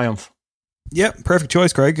triumph. Yeah, perfect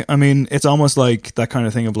choice, Craig. I mean, it's almost like that kind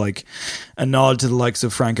of thing of like a nod to the likes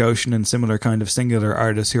of Frank Ocean and similar kind of singular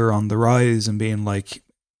artists who are on the rise and being like,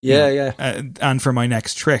 and for my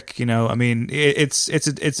next trick, I mean, it's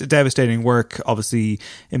a devastating work, obviously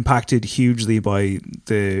impacted hugely by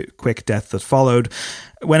the quick death that followed.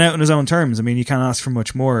 Went out on his own terms. I mean, you can't ask for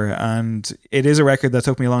much more, and it is a record that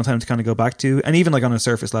took me a long time to kind of go back to, and even like on a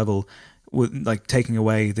surface level, with like taking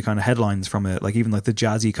away the kind of headlines from it, like even like the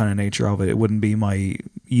jazzy kind of nature of it, it wouldn't be my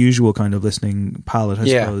usual kind of listening palette, I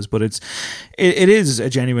suppose. But it is a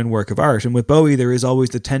genuine work of art, and with Bowie, there is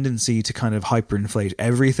always the tendency to kind of hyperinflate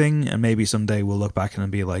everything, and maybe someday we'll look back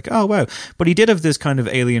and be like, oh wow, but he did have this kind of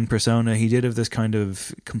alien persona, he did have this kind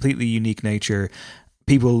of completely unique nature.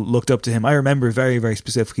 People looked up to him. I remember very, very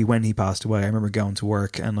specifically when he passed away. I remember going to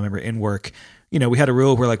work, and I remember in work, we had a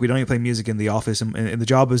rule where like we don't even play music in the office. And in the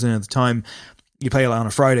job I was in at the time, you play it on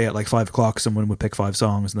a Friday at like 5:00. Someone would pick 5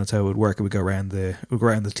 songs, and that's how it would work. It would go around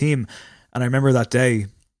the team. And I remember that day,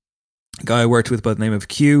 a guy I worked with by the name of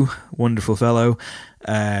Q, wonderful fellow.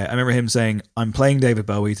 I remember him saying, "I'm playing David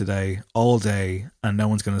Bowie today all day, and no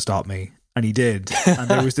one's going to stop me." And he did. And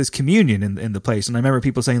there was this communion in the place. And I remember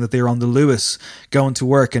people saying that they were on the Lewis going to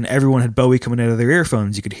work and everyone had Bowie coming out of their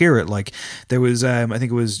earphones. You could hear it. Like there was, I think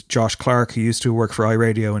it was Josh Clark, who used to work for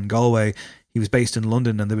iRadio in Galway. He was based in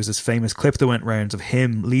London, and there was this famous clip that went rounds of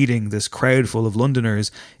him leading this crowd full of Londoners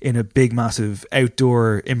in a big, massive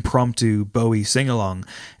outdoor impromptu Bowie sing-along.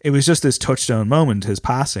 It was just this touchstone moment, his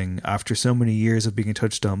passing, after so many years of being a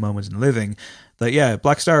touchstone moment in living, that yeah,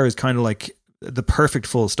 Black Star is kind of like the perfect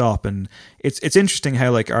full stop. And it's interesting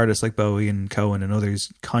how like artists like Bowie and Cohen and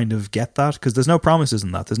others kind of get that, because there's no promises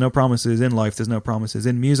in that. There's no promises in life. There's no promises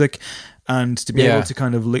in music. And to be able to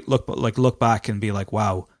kind of look back and be like,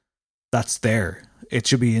 wow, that's there. It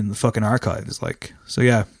should be in the fucking archives. Like, so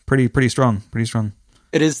yeah, pretty strong.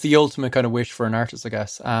 It is the ultimate kind of wish for an artist, I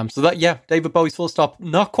guess. So that, yeah, David Bowie's full stop.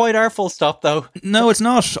 Not quite our full stop, though. No, it's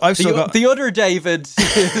not. I've still got... The other David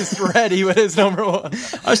is ready with his number one.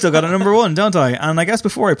 I've still got a number one, don't I? And I guess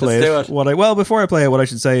before I play what I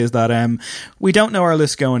should say is that we don't know our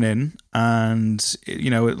list going in. And,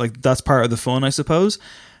 like, that's part of the fun, I suppose.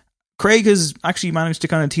 Craig has actually managed to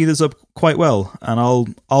kind of tee this up quite well. And I'll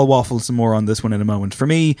waffle some more on this one in a moment. For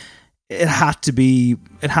me, it had to be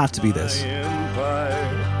this.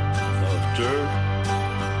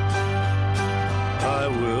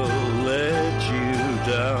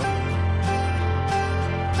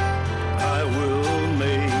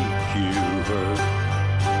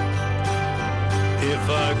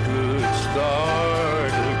 I could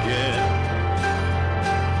start again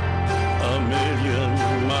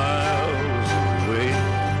 1,000,000 miles away,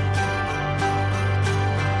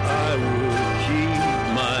 I would keep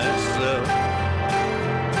myself,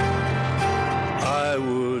 I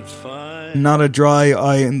would find... Not a dry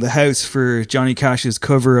eye in the house for Johnny Cash's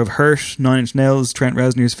cover of Hurt, 9 Inch Nails, Trent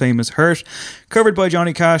Reznor's famous Hurt, covered by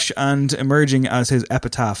Johnny Cash and emerging as his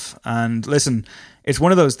epitaph. And listen, it's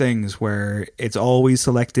one of those things where it's always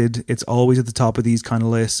selected, it's always at the top of these kind of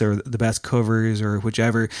lists, or the best covers or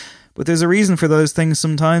whichever, but there's a reason for those things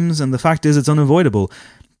sometimes, and the fact is it's unavoidable.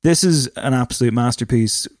 This is an absolute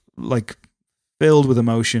masterpiece, like filled with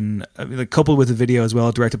emotion, like coupled with a video as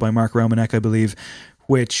well, directed by Mark Romanek, I believe,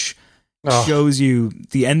 which shows you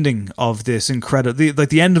the ending of this incredible,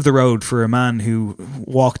 the end of the road for a man who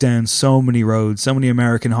walked down so many roads, so many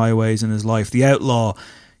American highways in his life, the outlaw.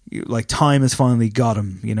 Like time has finally got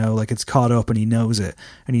him, like it's caught up, and he knows it,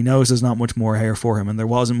 and he knows there's not much more here for him, and there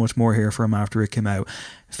wasn't much more here for him after it came out.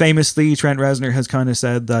 Famously, Trent Reznor has kind of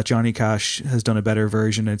said that Johnny Cash has done a better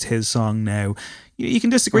version, it's his song now. You can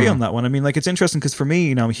disagree on that one. I mean, like, it's interesting because for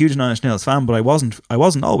me, I'm a huge 9 Inch Nails fan, but I wasn't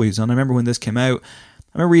always. And I remember when this came out,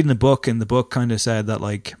 I remember reading a book, and the book kind of said that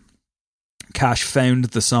like Cash found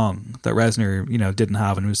the song that Reznor, didn't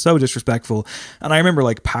have, and it was so disrespectful. And I remember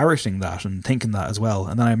like parroting that and thinking that as well.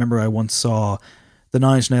 And then I remember I once saw the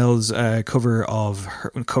Nine Inch Nails cover of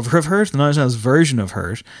Hurt, the Nine Inch Nails version of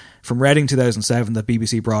Hurt from Reading 2007 that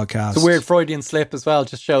BBC broadcast. It's a weird Freudian slip as well,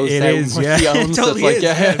 just shows it how is, much yeah. he owns it totally it. Like, is,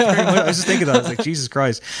 yeah. I was just thinking that. I was like, Jesus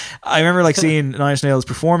Christ. I remember like seeing Nine Inch Nails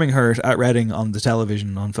performing Hurt at Reading on the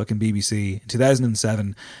television on fucking BBC in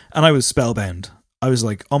 2007, and I was spellbound. I was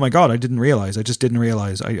like, oh my God, I just didn't realize.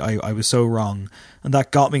 I was so wrong. And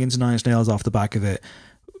that got me into Nine Inch Nails off the back of it.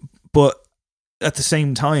 But at the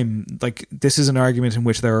same time, like, this is an argument in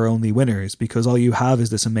which there are only winners, because all you have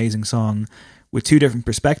is this amazing song with two different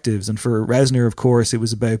perspectives. And for Reznor, of course, it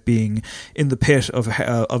was about being in the pit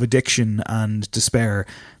of addiction and despair,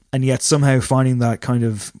 and yet somehow finding that kind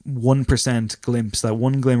of 1% glimpse, that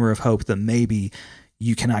one glimmer of hope that maybe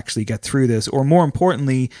you can actually get through this, or more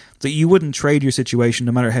importantly, that you wouldn't trade your situation,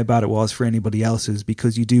 no matter how bad it was, for anybody else's,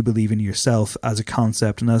 because you do believe in yourself as a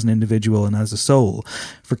concept and as an individual and as a soul.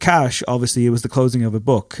 For Cash, obviously, it was the closing of a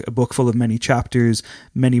book full of many chapters,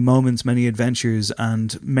 many moments, many adventures,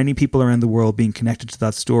 and many people around the world being connected to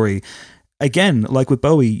that story. Again, like with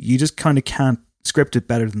Bowie, you just kind of can't script it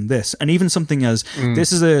better than this. And even something as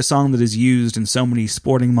this is a song that is used in so many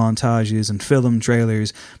sporting montages and film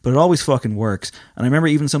trailers, but it always fucking works. And I remember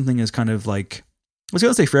even something as kind of like, I was going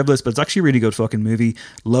to say frivolous, but it's actually a really good fucking movie,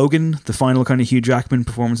 Logan, the final kind of Hugh Jackman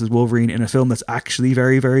performance as Wolverine in a film that's actually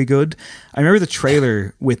very, very good. I remember the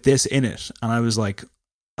trailer with this in it, and I was like,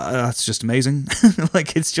 that's just amazing.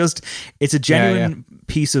 Like, it's a genuine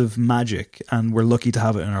piece of magic, and we're lucky to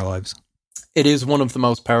have it in our lives. It is one of the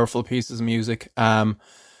most powerful pieces of music.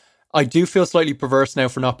 I do feel slightly perverse now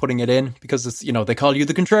for not putting it in, because it's, they call you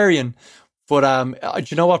the contrarian. But do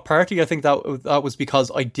you know what? Partly I think that was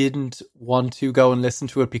because I didn't want to go and listen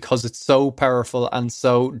to it, because it's so powerful and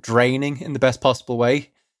so draining in the best possible way.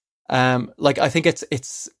 Like, I think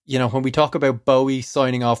it's when we talk about Bowie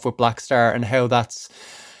signing off with Black Star and how that's,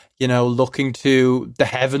 looking to the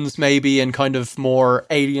heavens maybe, and kind of more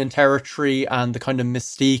alien territory, and the kind of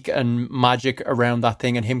mystique and magic around that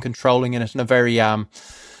thing, and him controlling it in a very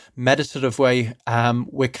meditative way.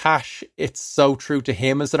 With Cash, it's so true to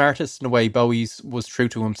him as an artist in a way Bowie's was true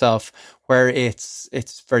to himself, where it's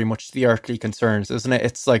very much the earthly concerns, isn't it?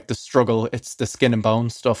 It's like the struggle, it's the skin and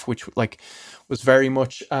bone stuff, which like was very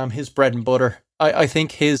much his bread and butter. I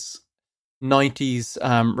think his 90s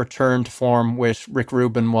return to form with Rick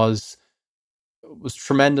Rubin was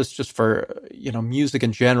tremendous, just for music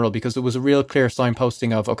in general, because it was a real clear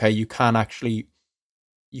signposting of, okay, you can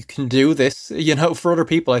do this, for other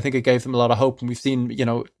people. I think it gave them a lot of hope, and we've seen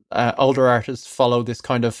older artists follow this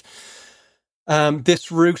kind of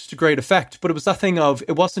this route to great effect. But it was that thing of,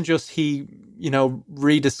 it wasn't just he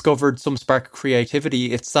rediscovered some spark of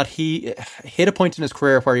creativity, it's that he hit a point in his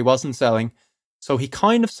career where he wasn't selling. So he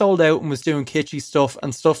kind of sold out and was doing kitschy stuff,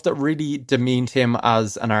 and stuff that really demeaned him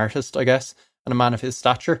as an artist, I guess, and a man of his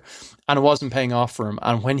stature. And it wasn't paying off for him.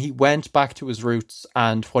 And when he went back to his roots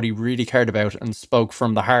and what he really cared about and spoke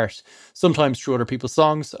from the heart, sometimes through other people's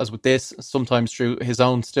songs, as with this, sometimes through his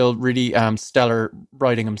own still really stellar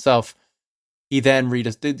writing himself, he then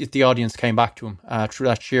the audience came back to him through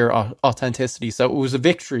that sheer authenticity. So it was a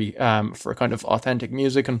victory for kind of authentic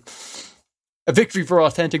music. And a victory for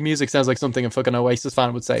authentic music sounds like something a fucking Oasis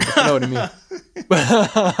fan would say, but you know what I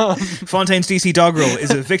mean. Fontaine's DC Doggerel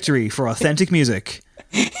is a victory for authentic music.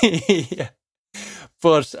 Yeah.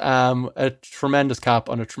 But a tremendous cap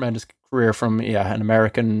on a tremendous career from an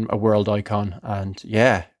American, a world icon. And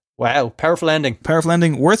wow, powerful ending. Powerful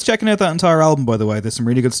ending. Worth checking out that entire album, by the way. There's some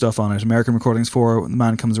really good stuff on it. American Recordings 4, The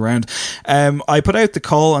Man Comes Around. I put out the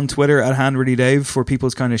call on Twitter at HandReadyDave for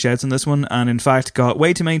people's kind of shouts on this one, and in fact got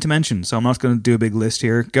way too many to mention, so I'm not going to do a big list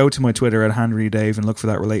here. Go to my Twitter at HandReadyDave and look for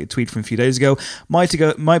that related tweet from a few days ago. Might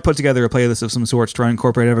put together a playlist of some sort to try and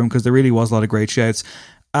incorporate everyone, because there really was a lot of great shouts.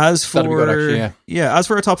 As for good, actually, as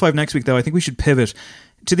for our top 5 next week, though, I think we should pivot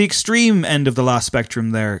to the extreme end of the last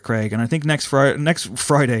spectrum there, Craig. And I think next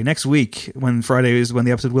week, when Friday is when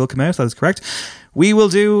the episode will come out, that is correct, we will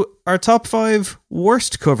do our top 5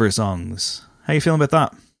 worst cover songs. How you feeling about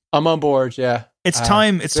that? I'm on board, yeah. It's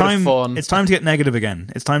time to get negative again.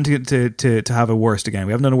 It's time to have a worst again.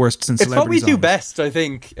 We haven't done a worst since it's what we songs. do best, I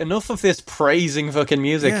think. Enough of this praising fucking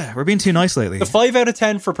music. Yeah, we're being too nice lately. The 5 out of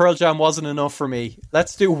 10 for Pearl Jam wasn't enough for me.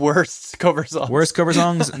 Let's do worst cover songs. Worst cover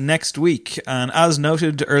songs next week. And as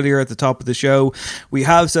noted earlier at the top of the show, we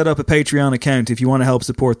have set up a Patreon account if you want to help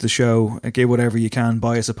support the show. Give whatever you can,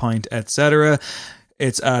 buy us a pint, etc.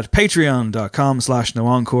 It's at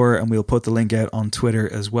patreon.com/noencore, and we'll put the link out on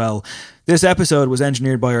Twitter as well. This episode was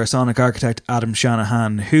engineered by our sonic architect Adam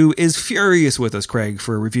Shanahan, who is furious with us, Craig,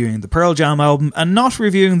 for reviewing the Pearl Jam album and not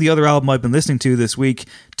reviewing the other album I've been listening to this week,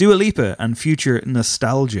 Dua Lipa and Future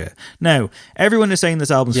Nostalgia. Now, everyone is saying this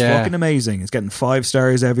album's fucking amazing. It's getting 5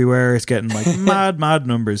 stars everywhere. It's getting like mad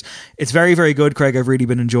numbers. It's very, very good, Craig. I've really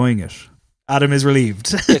been enjoying it. Adam is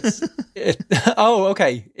relieved. Oh,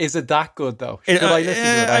 okay. Is it that good though? Should I listen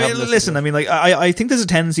to it? Listen, I mean, like, I think there's a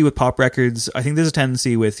tendency with pop records. I think there's a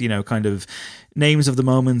tendency with, you know, kind of names of the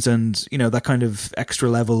moments and, you know, that kind of extra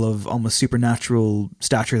level of almost supernatural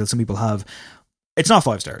stature that some people have. It's not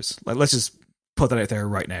 5 stars. Like, let's just put that out there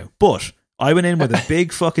right now. But I went in with a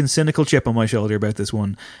big fucking cynical chip on my shoulder about this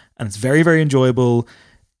one, and it's very, very enjoyable.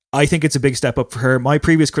 I think it's a big step up for her. My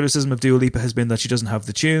previous criticism of Dua Lipa has been that she doesn't have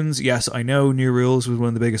the tunes. Yes, I know New Rules was one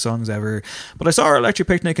of the biggest songs ever, but I saw her Electric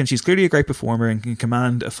Picnic and she's clearly a great performer and can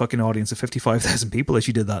command a fucking audience of 55,000 people as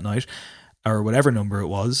she did that night, or whatever number it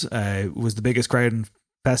was. It was the biggest crowd in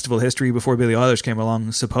festival history before Billie Eilish came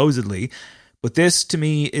along, supposedly. But this, to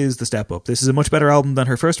me, is the step up. This is a much better album than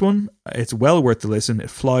her first one. It's well worth the listen. It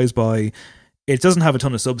flies by. It doesn't have a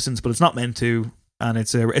ton of substance, but it's not meant to. And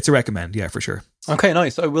it's a recommend, yeah, for sure. Okay,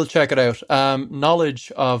 nice. I will check it out.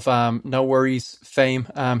 Knowledge of No Worries fame,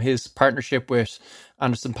 his partnership with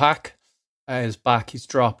Anderson .Paak is back. He's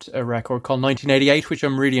dropped a record called 1988, which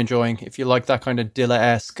I'm really enjoying. If you like that kind of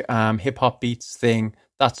Dilla-esque hip-hop beats thing,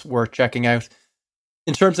 that's worth checking out.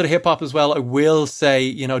 In terms of the hip-hop as well, I will say,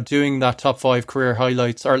 you know, doing that top 5 career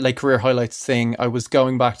highlights or like career highlights thing, I was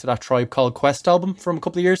going back to that Tribe Called Quest album from a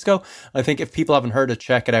couple of years ago. I think if people haven't heard it,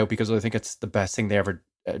 check it out because I think it's the best thing they ever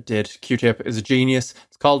did. Q-Tip is a genius.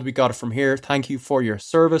 It's called We Got It From Here. Thank you for your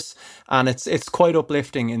service. And it's quite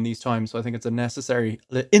uplifting in these times. So I think it's a necessary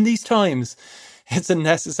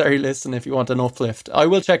listen if you want an uplift. I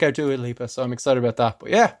will check out Dua Lipa, so I'm excited about that.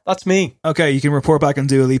 But yeah, that's me. Okay, you can report back on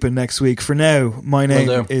Dua Lipa next week. For now, my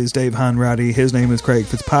name is Dave Hanratty. His name is Craig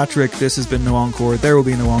Fitzpatrick. This has been No Encore. There will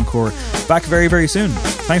be No Encore. Back very, very soon.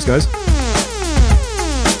 Thanks, guys.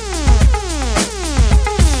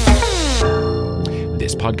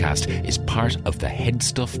 This podcast is part of the Head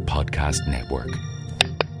Stuff Podcast Network.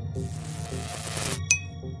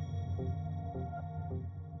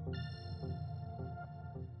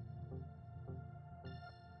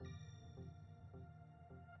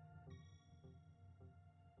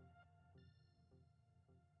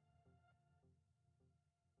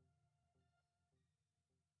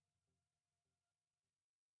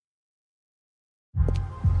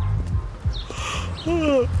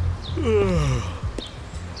 The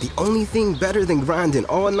only thing better than grinding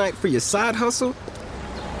all night for your side hustle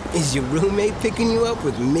is your roommate picking you up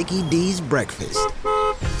with Mickey D's breakfast.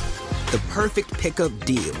 The perfect pickup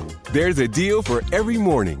deal. There's a deal for every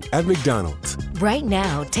morning at McDonald's. Right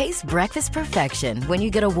now, taste breakfast perfection when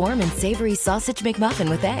you get a warm and savory sausage McMuffin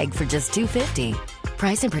with egg for just $2.50.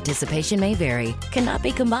 Price and participation may vary. Cannot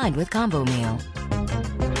be combined with combo meal.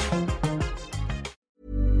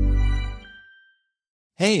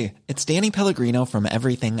 Hey, it's Danny Pellegrino from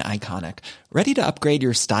Everything Iconic. Ready to upgrade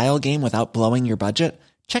your style game without blowing your budget?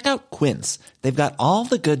 Check out Quince. They've got all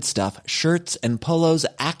the good stuff, shirts and polos,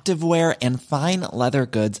 activewear, and fine leather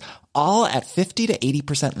goods, all at 50 to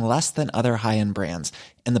 80% less than other high-end brands.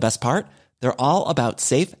 And the best part? They're all about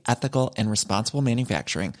safe, ethical, and responsible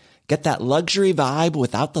manufacturing. Get that luxury vibe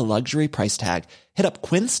without the luxury price tag. Hit up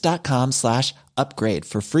quince.com/upgrade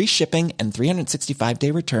for free shipping and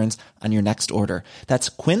 365-day returns on your next order. That's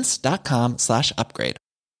quince.com/upgrade.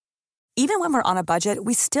 Even when we're on a budget,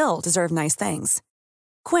 we still deserve nice things.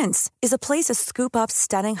 Quince is a place to scoop up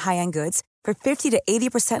stunning high-end goods for 50 to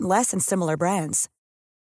 80% less than similar brands.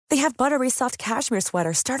 They have buttery soft cashmere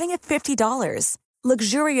sweaters starting at $50,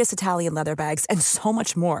 luxurious Italian leather bags, and so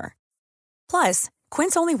much more. Plus,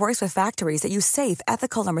 Quince only works with factories that use safe,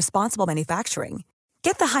 ethical, and responsible manufacturing.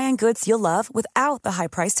 Get the high-end goods you'll love without the high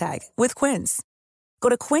price tag with Quince. Go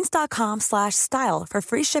to quince.com/style for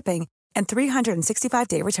free shipping and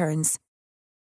 365-day returns.